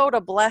you go to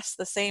bless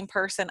the same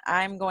person,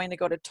 I'm going to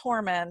go to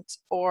torment,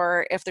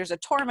 or if there's a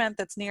torment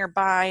that's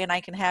nearby and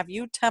I can have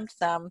you tempt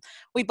them,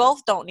 we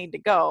both don't need to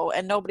go,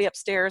 and nobody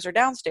upstairs or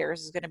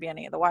downstairs is going to be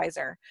any of the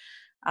wiser.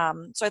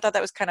 So I thought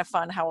that was kind of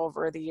fun how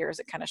over the years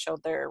it kind of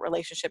showed their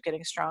relationship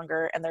getting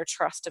stronger and their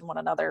trust in one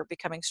another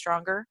becoming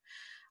stronger.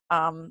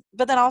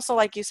 But then also,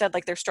 like you said,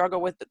 like their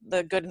struggle with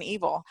the good and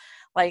evil,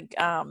 like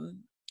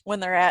when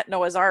they're at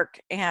Noah's Ark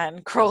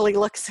and Crowley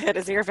looks at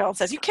Aziraphale and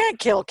says, "You can't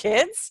kill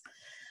kids."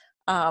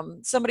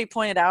 Somebody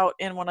pointed out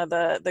in one of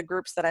the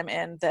groups that I'm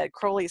in that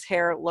Crowley's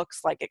hair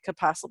looks like it could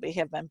possibly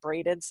have been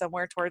braided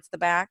somewhere towards the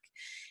back.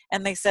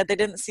 And they said they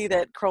didn't see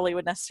that Crowley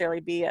would necessarily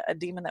be a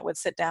demon that would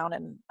sit down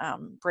and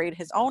braid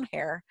his own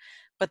hair,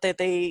 but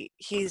that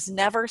he's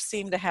never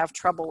seemed to have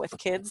trouble with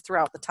kids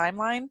throughout the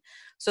timeline.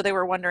 So they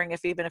were wondering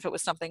if even if it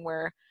was something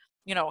where,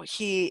 you know,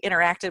 he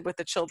interacted with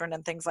the children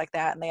and things like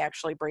that, and they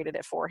actually braided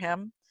it for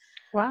him.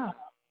 Wow.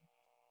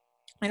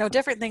 You know,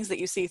 different things that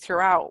you see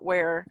throughout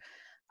where,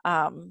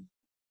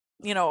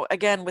 you know,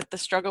 again, with the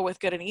struggle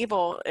with good and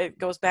evil, it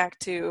goes back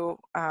to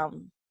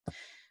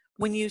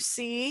when you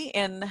see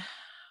in,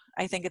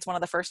 I think it's one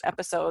of the first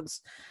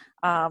episodes,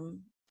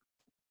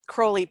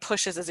 Crowley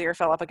pushes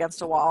Aziraphale up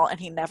against a wall and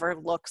he never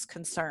looks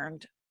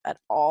concerned at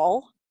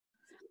all.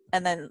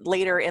 And then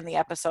later in the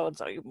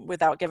episodes,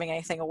 without giving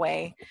anything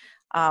away,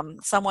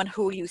 someone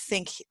who you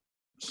think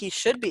he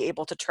should be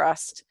able to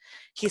trust,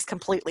 he's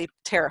completely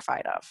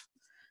terrified of.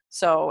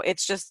 So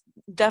it's just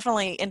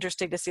definitely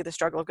interesting to see the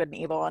struggle of good and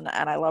evil. And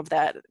I love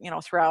that, you know,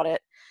 throughout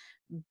it.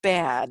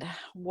 Bad.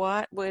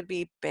 What would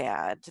be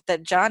bad?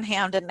 That Jon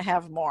Hamm didn't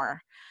have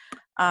more.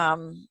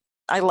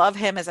 I love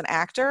him as an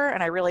actor,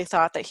 and I really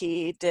thought that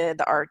he did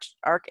the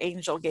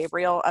Archangel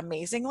Gabriel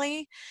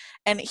amazingly.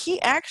 And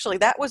he actually,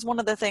 that was one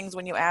of the things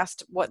when you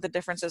asked what the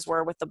differences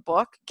were with the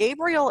book.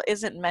 Gabriel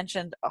isn't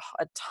mentioned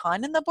a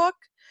ton in the book.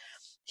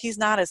 He's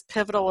not as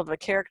pivotal of a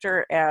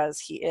character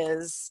as he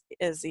is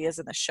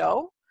in the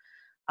show.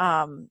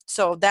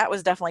 So that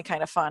was definitely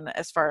kind of fun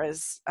as far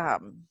as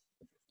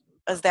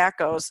that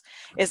goes.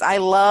 Is I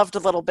loved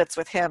little bits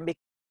with him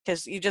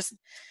because you just,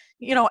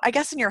 you know, I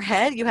guess in your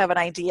head you have an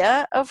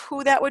idea of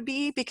who that would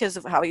be because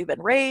of how you've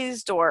been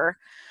raised, or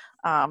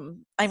I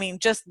mean,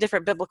 just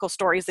different biblical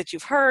stories that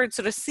you've heard.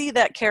 So to see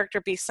that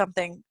character be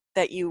something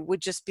that you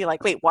would just be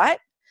like, wait, what?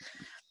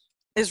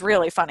 Is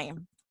really funny.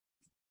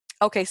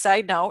 Okay,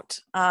 side note,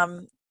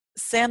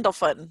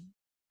 Sandalphon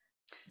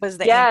was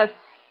the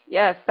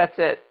Yes, that's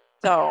it.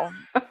 So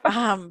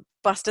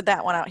busted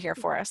that one out here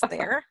for us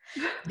there.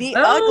 The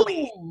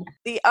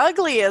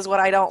ugly is what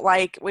I don't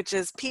like, which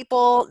is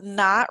people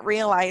not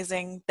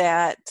realizing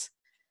that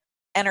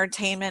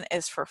entertainment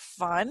is for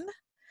fun,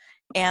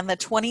 and the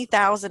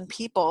 20,000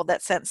 people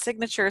that sent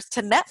signatures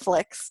to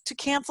Netflix to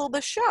cancel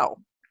the show.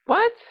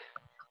 What?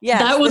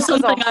 Yes, that was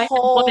something I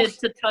wanted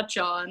to touch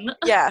on.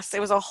 Yes, it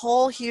was a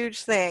whole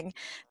huge thing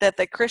that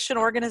the Christian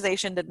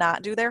organization did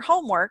not do their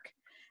homework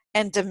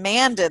and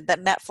demanded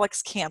that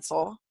Netflix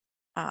cancel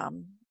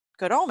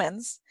Good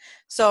Omens.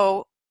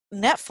 So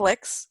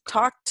Netflix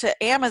talked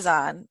to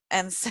Amazon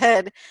and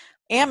said,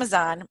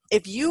 Amazon,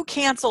 if you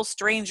cancel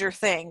Stranger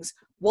Things,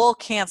 we'll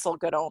cancel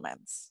Good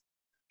Omens.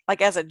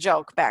 Like as a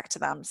joke back to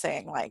them,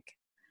 saying like,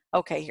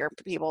 okay, here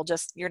people,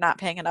 just you're not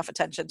paying enough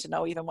attention to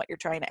know even what you're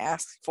trying to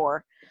ask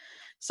for.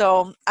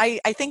 So I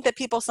think that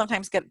people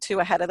sometimes get too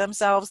ahead of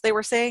themselves. They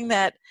were saying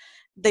that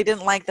they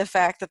didn't like the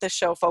fact that this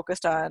show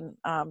focused on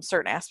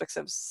certain aspects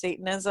of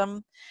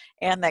Satanism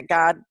and that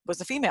God was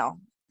a female.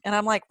 And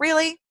I'm like,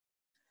 really?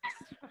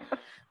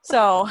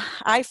 So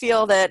I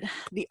feel that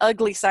the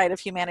ugly side of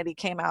humanity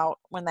came out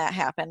when that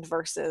happened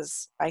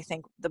versus I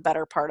think the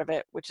better part of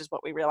it, which is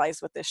what we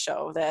realized with this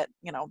show, that,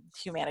 you know,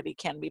 humanity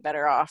can be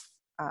better off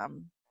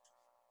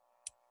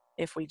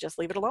if we just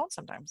leave it alone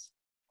sometimes.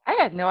 I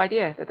had no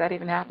idea that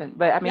even happened,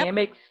 but I mean, It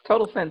makes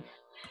total sense.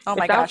 Oh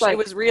my gosh, it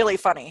was really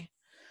funny.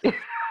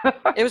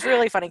 It was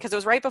really funny because it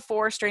was right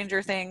before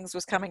Stranger Things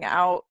was coming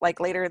out, like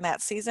later in that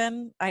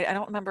season. I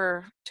don't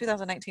remember,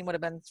 2019 would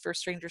have been for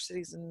Stranger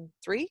Season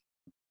 3,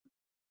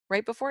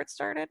 right before it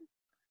started.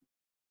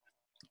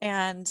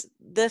 And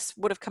this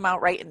would have come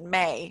out right in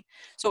May.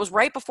 So it was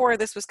right before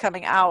this was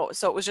coming out.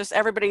 So it was just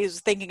everybody's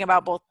thinking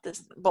about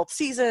both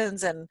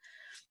seasons, and,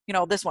 you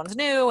know, this one's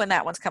new and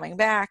that one's coming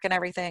back and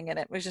everything. And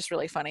it was just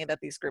really funny that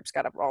these groups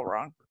got it all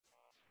wrong.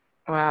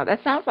 Wow,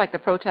 that sounds like the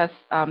protests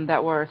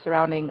that were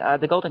surrounding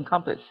the Golden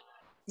Compass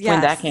Yes.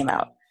 when that came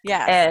out.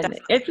 Yes. And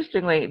definitely.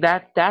 Interestingly,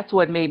 that's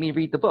what made me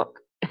read the book.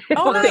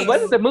 Oh, nice. It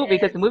wasn't the movie,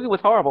 because the movie was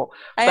horrible.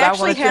 I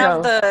actually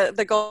have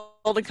the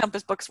Golden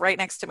Compass books right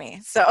next to me.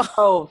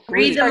 So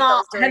read them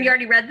all. Have you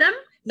already read them?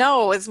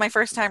 No, it's my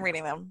first time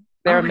reading them.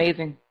 They're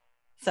amazing.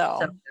 So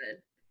good.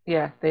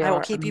 Yeah, they are. I will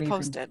keep amazing. you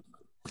posted.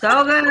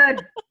 So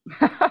good.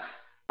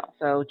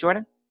 So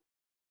Jordan?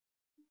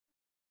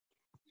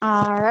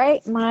 All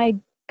right, my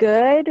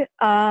good.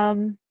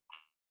 I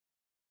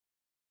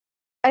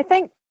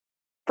think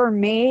for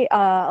me,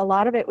 a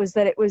lot of it was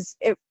that it was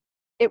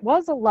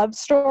a love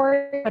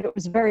story, but it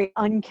was a very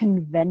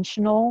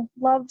unconventional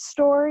love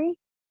story.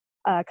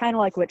 Kind of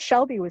like what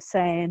Shelby was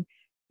saying.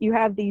 You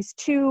have these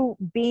two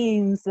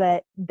beings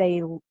that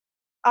they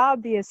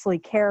obviously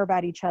care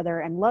about each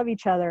other and love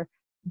each other,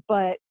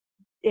 but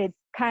it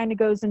kind of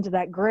goes into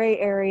that gray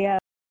area.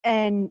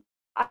 And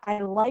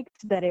I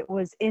liked that it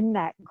was in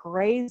that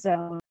gray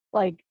zone.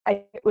 Like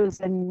it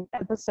was in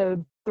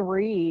episode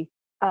 3,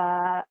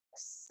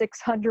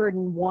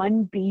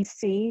 601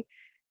 BC.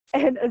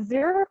 And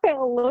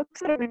Aziraphale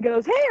looks at him and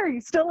goes, "Hey, are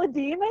you still a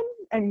demon?"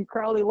 And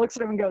Crowley looks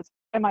at him and goes,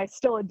 "Am I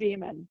still a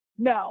demon?"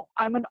 "No,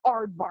 I'm an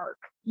aardvark."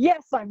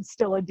 "Yes, I'm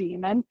still a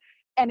demon."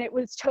 And it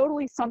was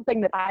totally something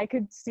that I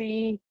could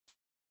see,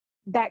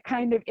 that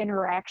kind of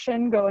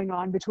interaction going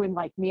on between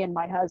like me and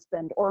my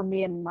husband, or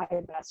me and my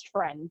best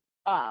friend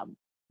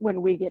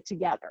when we get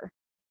together.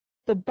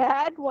 the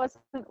bad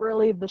wasn't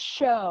really the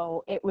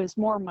show, it was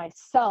more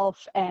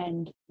myself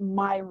and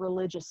my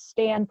religious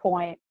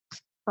standpoint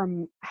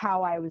from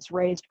how I was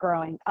raised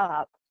growing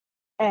up.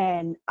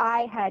 And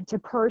I had to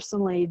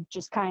personally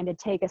just kind of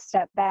take a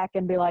step back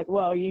and be like,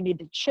 whoa, you need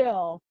to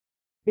chill,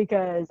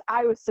 because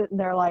I was sitting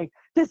there like,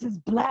 this is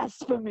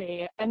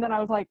blasphemy. And then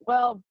I was like,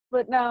 well,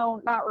 but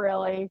no, not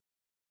really.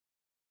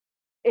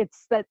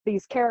 It's that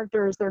these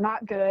characters, they're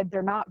not good,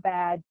 they're not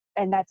bad,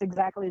 and that's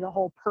exactly the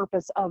whole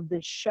purpose of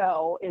this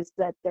show, is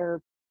that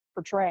they're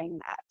portraying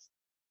that.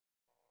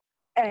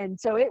 And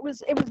so it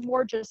was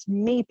more just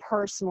me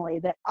personally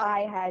that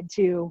I had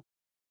to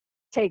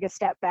take a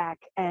step back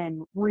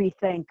and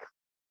rethink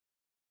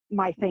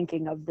my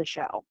thinking of the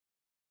show.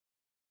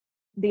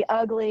 The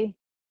ugly,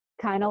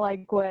 kind of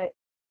like what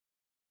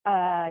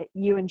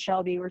you and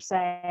Shelby were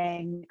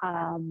saying,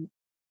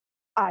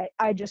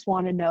 I just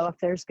want to know if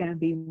there's going to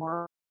be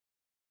more.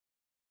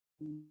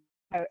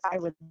 I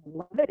would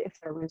love it if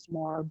there was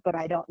more, but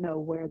I don't know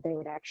where they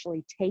would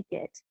actually take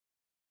it.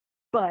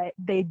 But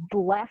they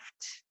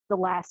left the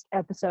last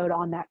episode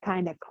on that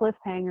kind of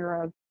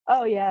cliffhanger of,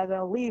 oh yeah,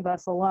 they'll leave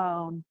us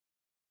alone,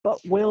 but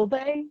will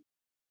they?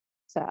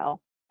 So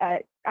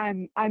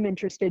I'm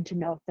interested to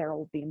know if there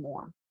will be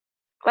more.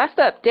 Last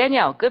up,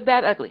 Danielle, good,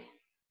 bad, ugly.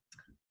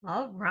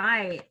 All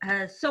right.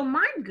 So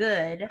my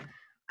good,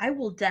 I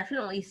will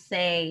definitely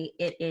say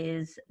it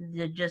is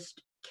the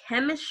just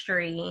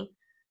chemistry,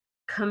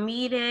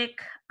 comedic,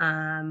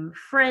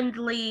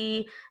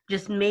 friendly,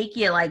 just make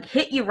you like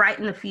hit you right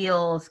in the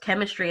feels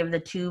chemistry of the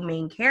two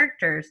main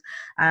characters,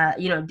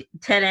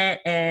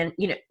 Tennant, and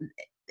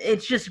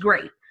it's just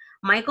great.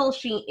 Michael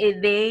Sheen,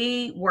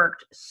 they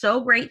worked so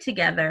great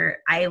together.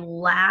 I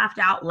laughed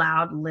out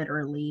loud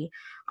literally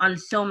on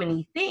so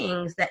many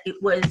things that it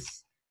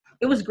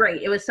was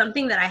great. It was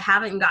something that I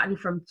haven't gotten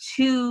from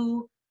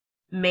two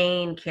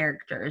main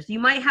characters. You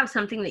might have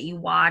something that you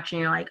watch and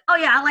you're like, oh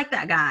yeah, I like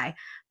that guy,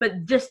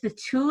 but just the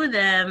two of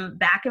them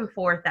back and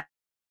forth, that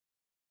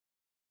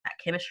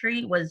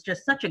chemistry was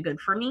just such a good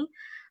for me.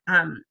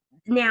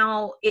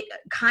 Now it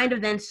kind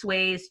of then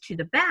sways to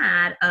the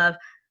bad of,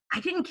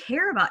 I didn't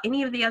care about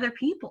any of the other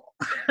people.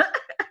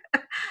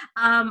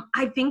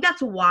 I think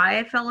that's why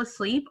I fell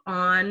asleep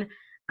on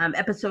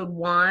episode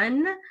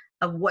 1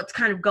 of what's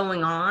kind of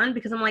going on,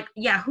 because I'm like,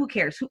 yeah, who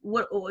cares?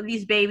 What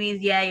these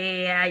babies?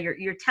 Yeah.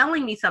 You're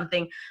telling me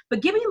something,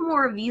 but give me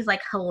more of these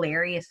like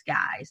hilarious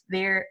guys.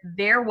 They're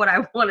what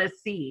I want to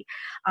see.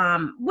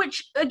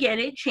 Which again,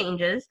 it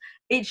changes.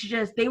 It's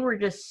just they were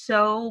just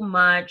so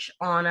much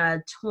on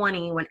a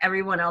 20 when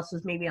everyone else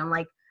was maybe on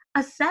like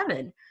a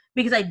 7.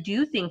 Because I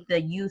do think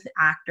the youth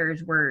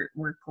actors were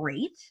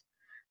great.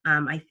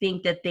 I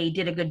think that they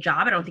did a good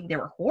job. I don't think they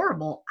were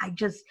horrible. I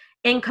just,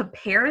 in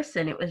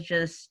comparison, it was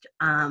just,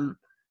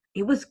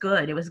 it was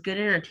good. It was good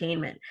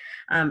entertainment.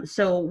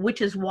 So,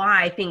 which is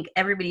why I think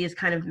everybody has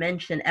kind of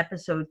mentioned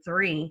episode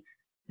 3.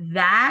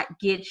 That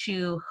gets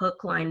you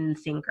hook, line, and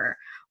sinker.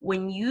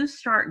 When you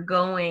start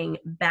going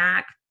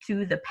back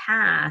to the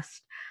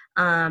past,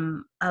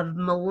 of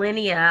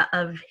millennia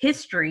of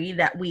history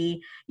that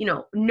we,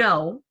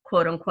 know,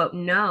 quote unquote,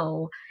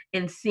 know,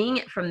 and seeing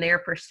it from their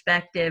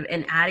perspective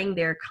and adding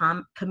their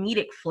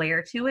comedic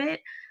flair to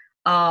it,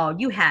 oh,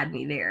 you had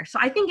me there. So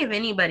I think if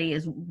anybody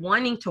is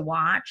wanting to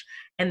watch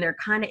and they're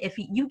kind of, if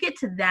you get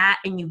to that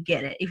and you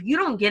get it, if you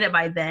don't get it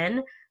by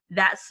then,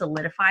 that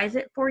solidifies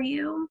it for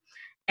you.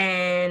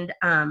 And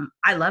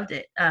I loved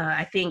it.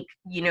 I think,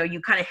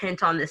 you kind of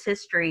hint on this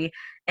history,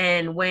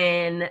 and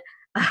when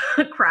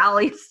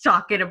Crowley's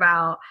talking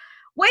about,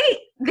 wait,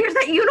 there's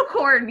that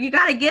unicorn, you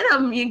got to get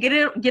him,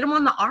 get him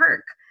on the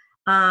ark.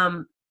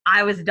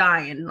 I was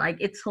dying. Like,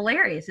 it's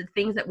hilarious. It's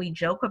things that we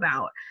joke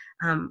about.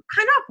 Kind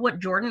of what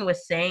Jordan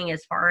was saying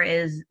as far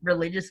as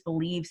religious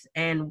beliefs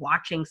and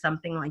watching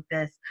something like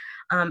this.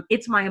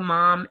 It's my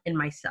mom and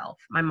myself.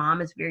 My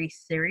mom is very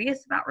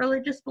serious about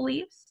religious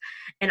beliefs,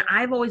 and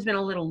I've always been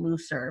a little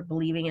looser,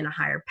 believing in a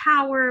higher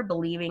power,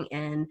 believing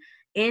in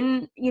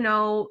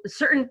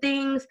certain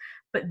things.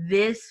 But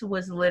this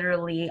was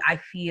literally, I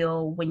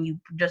feel, when you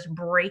just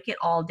break it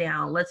all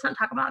down, let's not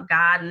talk about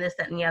God and this,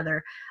 that, and the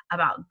other,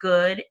 about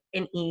good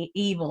and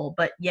evil,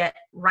 but yet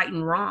right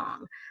and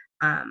wrong.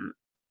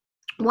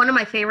 One of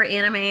my favorite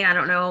anime, I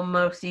don't know,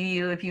 most of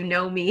you, if you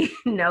know me,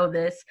 know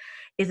this,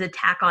 is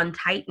Attack on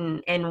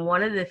Titan. And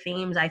one of the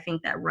themes I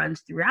think that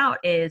runs throughout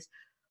is,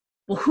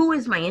 well, who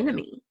is my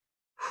enemy?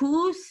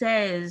 Who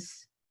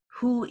says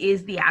who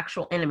is the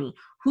actual enemy?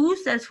 Who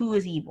says who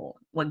is evil?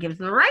 What gives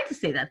them the right to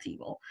say that's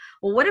evil?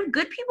 Well, what if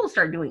good people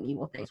start doing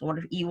evil things? What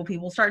if evil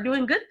people start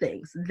doing good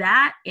things?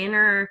 That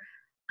inner,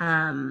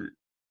 I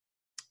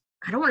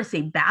don't want to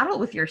say battle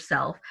with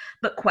yourself,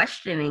 but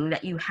questioning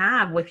that you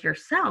have with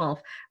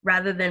yourself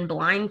rather than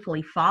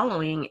blindly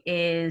following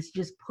is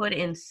just put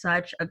in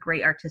such a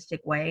great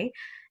artistic way.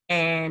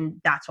 And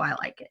that's why I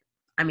like it.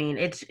 I mean,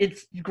 it's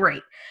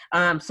great.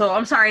 So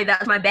I'm sorry,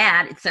 that's my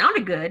bad. It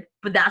sounded good,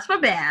 but that's my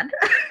bad.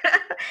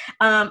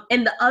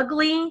 And the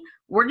ugly,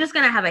 we're just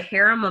going to have a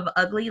harem of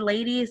ugly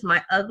ladies.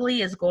 My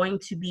ugly is going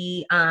to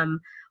be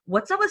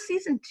what's up with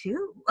season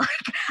 2? Like,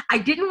 I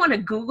didn't want to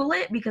Google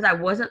it because I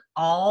wasn't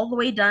all the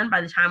way done.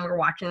 By the time we were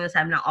watching this,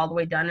 I'm not all the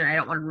way done, and I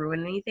don't want to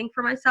ruin anything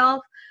for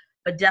myself,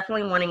 but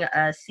definitely wanting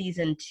a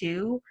season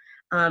 2.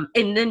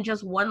 And then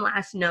just one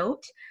last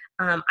note.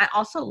 I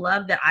also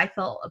love that I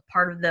felt a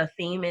part of the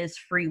theme is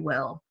free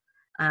will.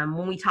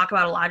 When we talk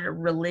about a lot of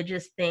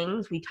religious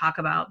things, we talk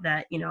about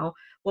that,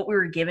 what we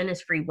were given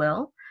is free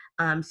will.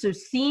 So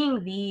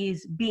seeing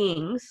these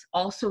beings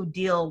also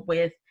deal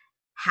with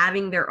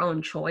having their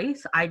own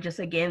choice, I just,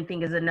 again,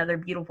 think is another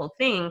beautiful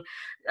thing,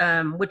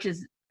 which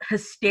is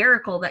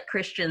hysterical that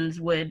Christians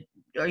would,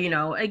 or,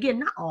 again,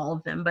 not all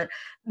of them, but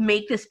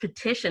make this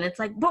petition. It's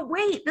like, but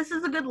wait, this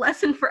is a good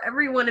lesson for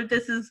everyone if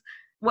this is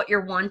what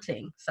you're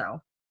wanting. So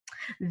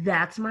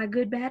that's my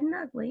good, bad, and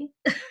ugly.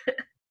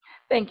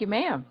 Thank you,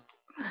 ma'am.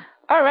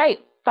 All right.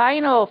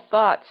 Final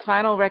thoughts,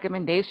 final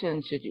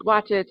recommendations. Should you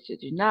watch it?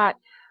 Should you not?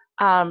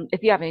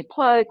 If you have any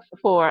plugs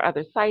for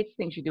other sites,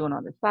 things you're doing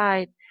on the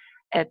side,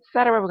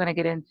 etc., we're going to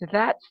get into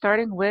that,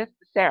 starting with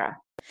Sarah.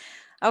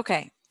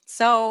 Okay.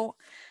 So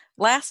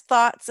last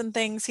thoughts and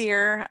things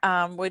here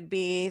would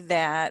be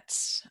that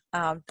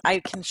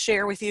I can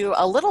share with you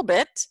a little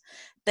bit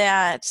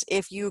that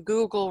if you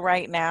Google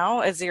right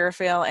now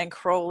Aziraphale and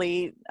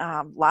Crowley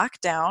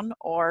lockdown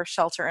or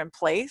shelter in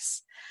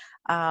place,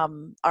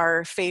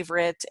 our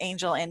favorite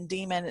angel and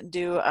demon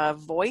do a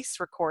voice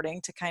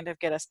recording to kind of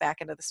get us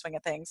back into the swing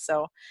of things.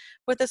 So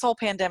with this whole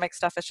pandemic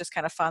stuff, it's just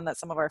kind of fun that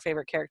some of our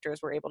favorite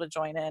characters were able to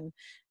join in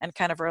and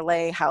kind of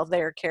relay how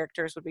their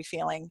characters would be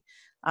feeling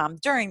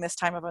during this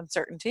time of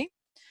uncertainty.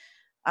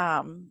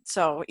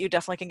 So you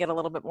definitely can get a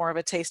little bit more of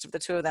a taste of the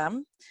two of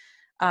them.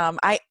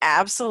 I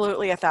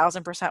absolutely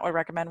 1,000% would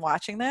recommend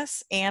watching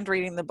this and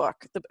reading the book.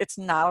 It's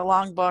not a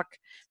long book.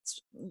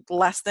 It's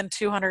less than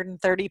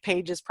 230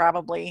 pages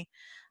probably.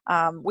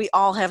 We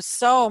all have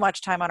so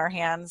much time on our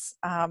hands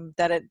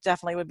that it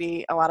definitely would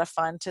be a lot of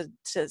fun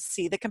to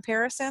see the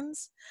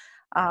comparisons.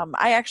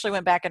 I actually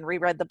went back and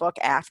reread the book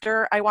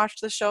after I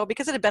watched the show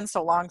because it had been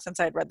so long since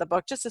I'd read the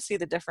book, just to see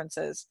the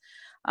differences.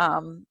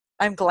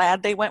 I'm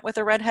glad they went with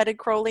a redheaded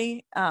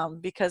Crowley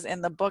because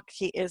in the book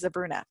he is a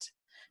brunette.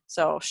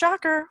 So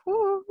shocker.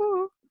 Woo,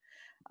 woo.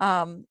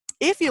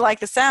 If you like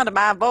the sound of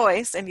my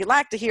voice and you'd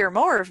like to hear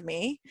more of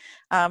me,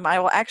 I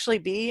will actually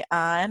be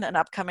on an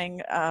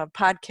upcoming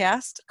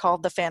podcast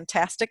called The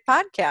Fantastic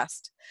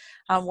Podcast,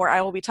 where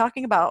I will be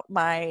talking about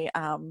my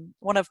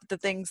one of the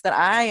things that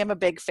I am a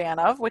big fan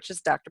of, which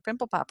is Dr.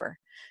 Pimple Popper.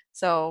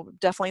 So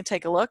definitely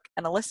take a look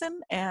and a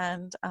listen,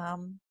 and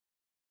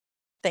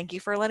thank you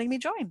for letting me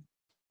join.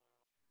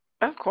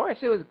 Of course.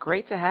 It was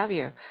great to have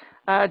you.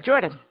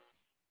 Jordan.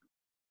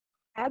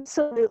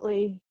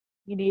 Absolutely,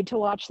 you need to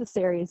watch the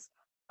series.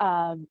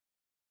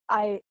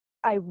 I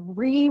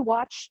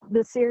rewatched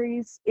the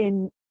series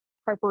in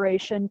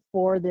preparation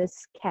for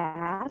this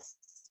cast.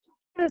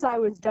 As I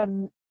was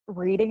done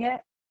reading it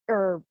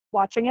or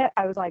watching it,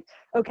 I was like,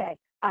 okay,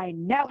 I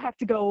now have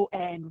to go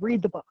and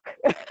read the book.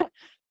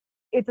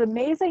 It's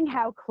amazing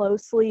how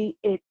closely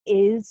it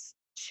is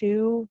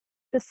to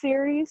the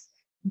series,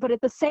 but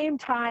at the same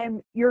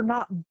time, you're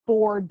not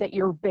bored that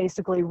you're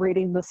basically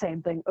reading the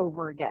same thing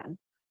over again.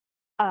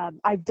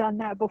 I've done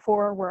that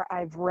before where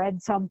I've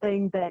read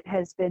something that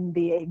has been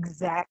the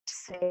exact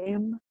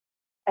same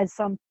as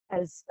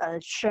a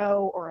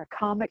show or a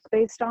comic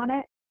based on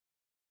it,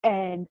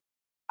 and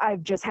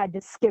I've just had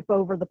to skip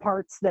over the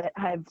parts that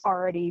I've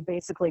already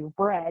basically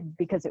read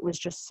because it was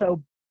just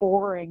so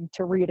boring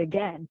to read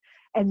again.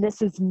 And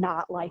this is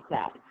not like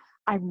that.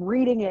 I'm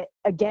reading it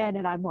again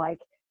and I'm like,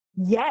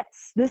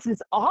 yes, this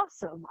is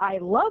awesome. I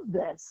love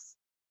this.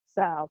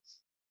 So,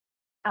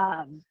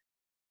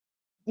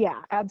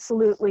 yeah,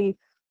 absolutely.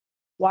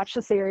 Watch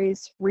the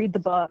series, read the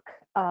book.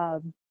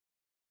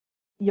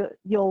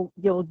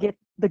 You'll get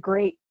the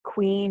great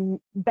Queen,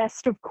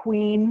 Best of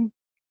Queen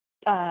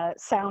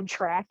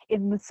soundtrack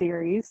in the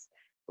series.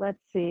 Let's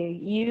see.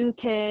 You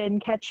can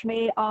catch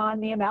me on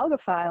the Amalga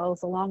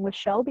Files along with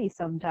Shelby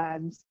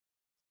sometimes.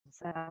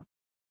 So I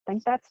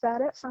think that's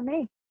about it for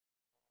me.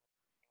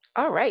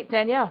 All right,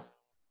 Danielle.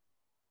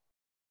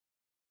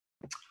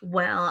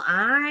 Well,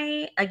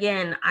 I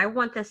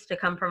want this to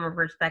come from a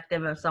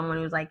perspective of someone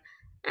who's like,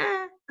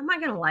 am I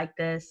going to like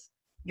this?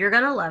 You're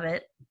going to love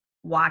it.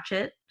 Watch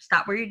it.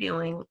 Stop what you're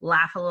doing.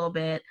 Laugh a little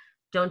bit.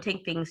 Don't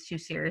take things too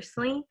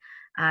seriously.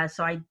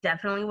 So I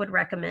definitely would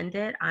recommend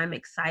it. I'm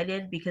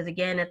excited because,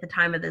 again, at the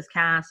time of this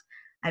cast,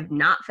 I've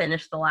not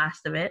finished the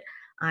last of it.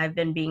 I've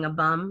been being a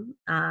bum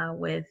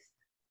with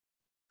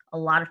a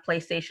lot of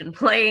PlayStation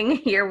playing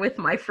here with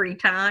my free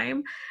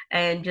time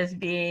and just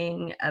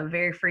being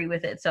very free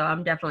with it. So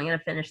I'm definitely going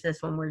to finish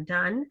this when we're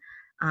done.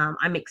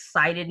 I'm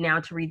excited now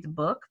to read the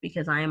book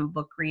because I am a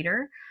book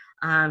reader.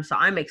 So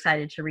I'm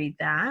excited to read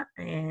that.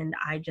 And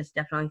I just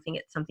definitely think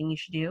it's something you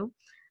should do.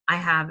 I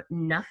have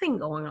nothing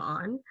going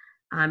on.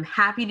 I'm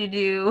happy to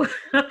do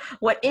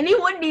what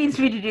anyone needs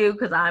me to do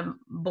because I'm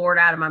bored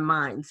out of my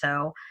mind.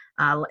 So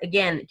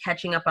again,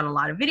 catching up on a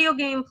lot of video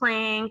game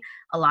playing,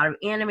 a lot of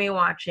anime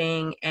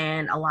watching,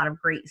 and a lot of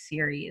great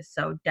series.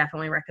 So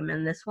definitely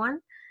recommend this one.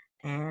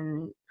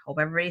 And hope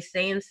everybody's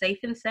staying safe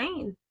and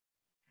sane.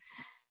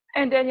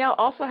 And Danielle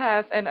also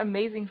has an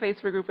amazing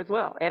Facebook group as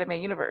well, Anime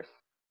Universe.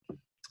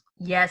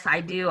 Yes, I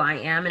do. I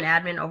am an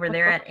admin over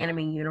there at Anime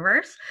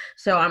Universe.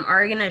 So I'm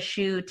already going to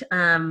shoot.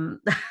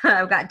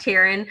 I've got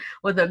Taryn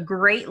with a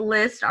great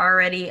list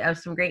already of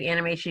some great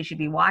anime she should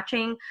be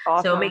watching.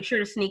 Awesome. So make sure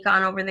to sneak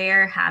on over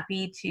there.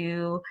 Happy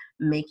to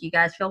make you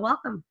guys feel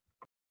welcome.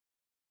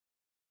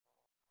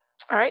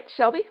 All right,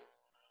 Shelby?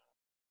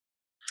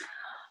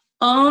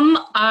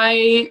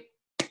 I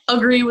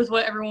agree with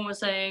what everyone was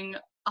saying.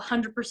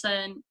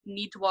 100%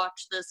 need to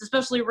watch this,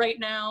 especially right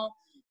now.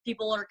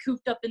 People are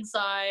cooped up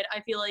inside. I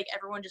feel like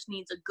everyone just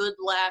needs a good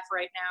laugh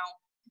right now.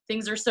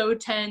 Things are so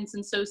tense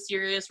and so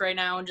serious right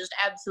now and just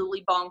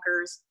absolutely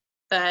bonkers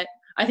that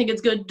I think it's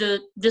good to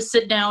just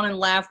sit down and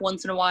laugh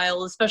once in a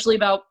while, especially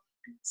about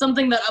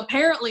something that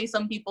apparently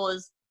some people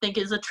think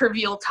is a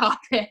trivial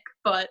topic.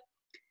 But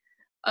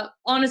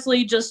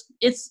honestly, just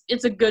it's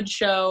a good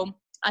show.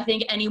 I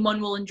think anyone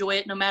will enjoy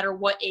it no matter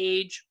what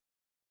age.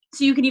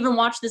 So you can even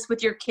watch this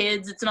with your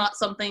kids. It's not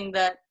something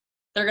that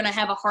they're going to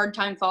have a hard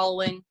time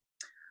following.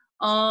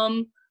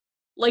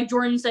 Like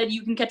Jordan said,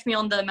 you can catch me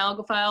on the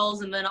Amalga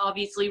Files and then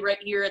obviously right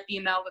here at the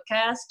Amalga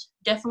Cast.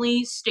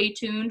 Definitely stay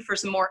tuned for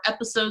some more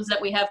episodes that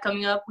we have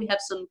coming up. We have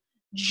some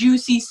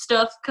juicy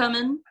stuff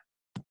coming.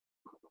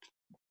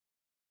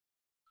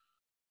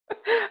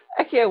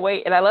 I can't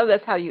wait, and I love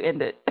that's how you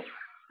end it.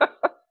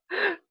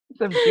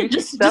 Some juicy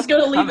Just stuff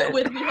gonna leave coming. it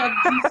with we have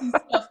juicy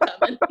stuff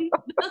coming.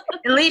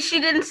 At least she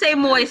didn't say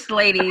moist,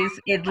 ladies.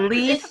 At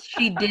least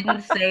she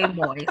didn't say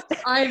moist.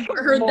 I've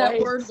heard that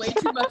Moist. word way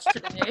too much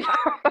today.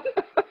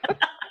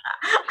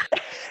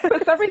 For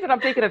some reason, I'm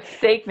thinking of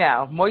steak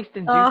now, moist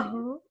and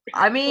juicy.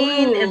 I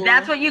mean, if Ooh.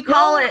 that's what you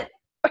call it.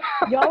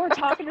 Y'all were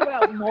talking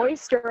about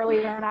moist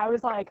earlier, and I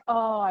was like,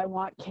 oh, I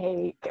want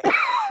cake.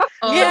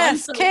 Oh, Yes, I'm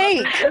so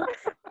cake. hungry.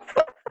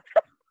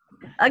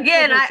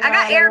 Again, Oh my I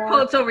got God, air I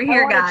quotes over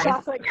here, I want guys. a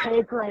chocolate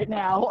cake right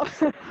now.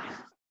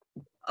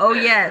 Oh,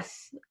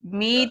 yes.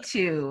 Me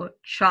too.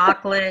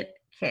 Chocolate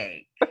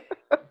cake.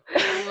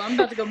 Ooh, I'm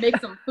about to go make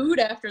some food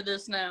after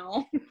this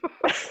now.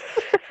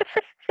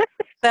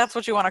 That's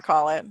what you want to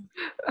call it.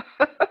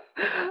 All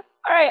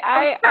right,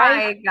 I'm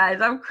crying, guys.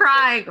 I'm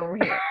crying over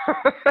here.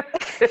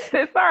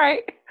 It's all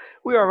right.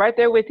 We are right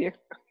there with you.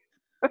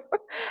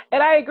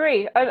 And I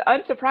agree.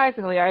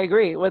 Unsurprisingly, I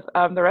agree with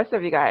the rest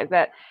of you guys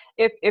that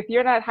if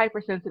you're not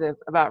hypersensitive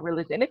about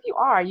religion, and if you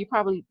are, you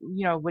probably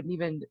wouldn't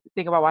even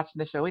think about watching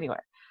the show anyway.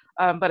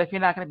 But if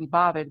you're not going to be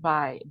bothered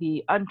by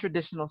the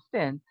untraditional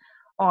spin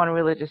on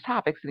religious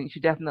topics, then you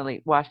should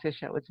definitely watch this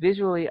show. It's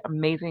visually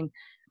amazing.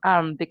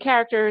 The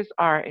characters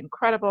are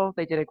incredible.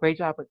 They did a great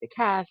job with the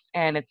cast,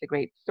 and it's a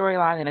great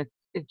storyline. And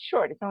it's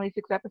short. It's only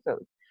 6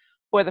 episodes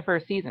for the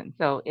first season,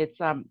 so it's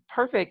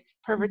perfect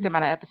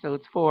amount of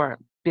episodes for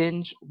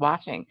binge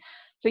watching.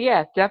 So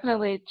yeah,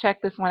 definitely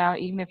check this one out,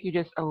 even if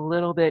you're just a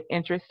little bit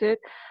interested.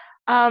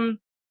 In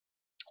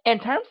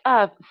terms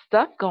of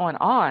stuff going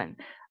on,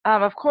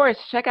 of course,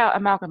 check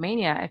out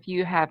Amalgamania if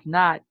you have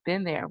not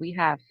been there. We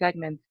have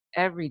segments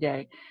every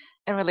day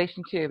in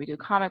relation to, we do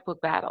comic book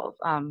battles,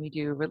 we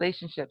do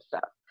relationship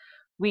stuff.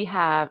 We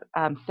have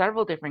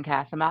several different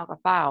casts, Amalga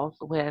Files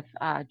with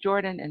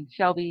Jordan and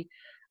Shelby,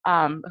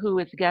 who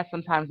is a guest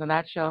sometimes on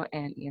that show,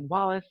 and Ian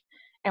Wallace.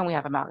 And we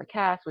have Amalga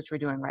Cast, which we're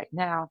doing right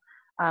now.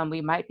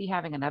 We might be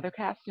having another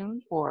cast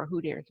soon for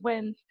Who Dares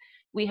Wins.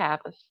 We have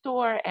a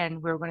store,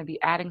 and we're going to be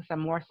adding some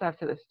more stuff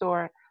to the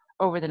store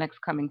over the next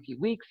coming few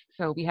weeks.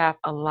 So we have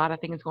a lot of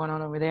things going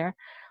on over there.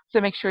 So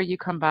make sure you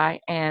come by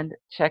and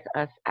check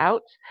us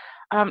out.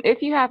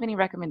 If you have any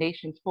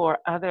recommendations for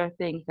other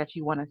things that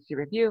you want us to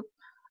review,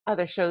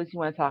 other shows you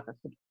want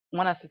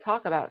us to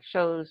talk about,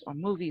 shows or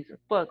movies or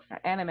books or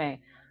anime,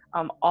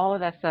 all of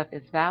that stuff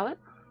is valid.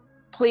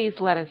 Please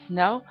let us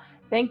know.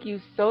 Thank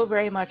you so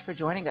very much for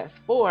joining us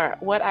for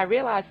what I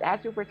realized as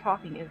we were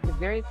talking is the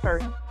very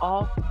first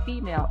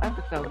all-female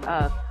episode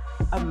of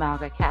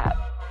Amalga Cast.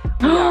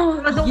 It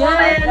was a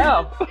Yes.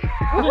 woman.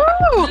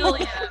 Hell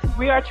yeah.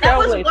 We are That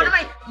was trailblazers. one of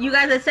my, you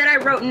guys, I said I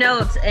wrote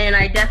notes and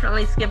I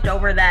definitely skipped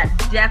over that.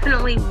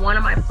 Definitely one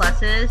of my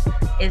pluses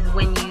is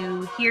when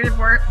you hear the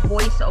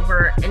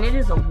voiceover and it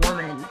is a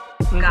woman.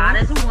 God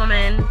is a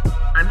woman.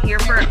 I'm here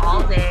for it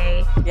all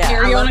day. Yeah.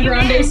 Ariana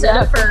Grande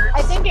said it first.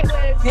 I think it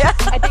was. Yeah.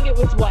 I think it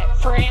was what,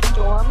 Fran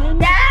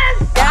Dorman.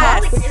 Yes!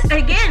 Yes.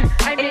 Again,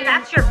 I mean, and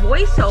that's your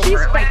voiceover. She's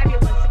like,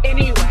 fabulous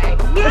anyway.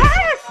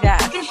 yes!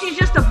 Yes. And she's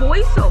just a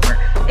voiceover.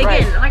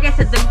 Again, Right. like I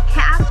said, the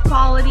cast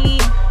quality,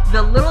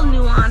 the little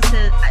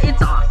nuances,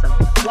 it's awesome.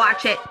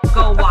 Watch it.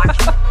 Go watch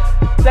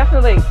it.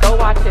 Definitely go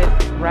watch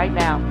it right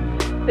now.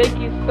 Thank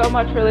you so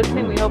much for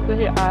listening. We hope to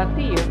see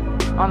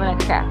you on the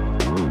next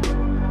cast.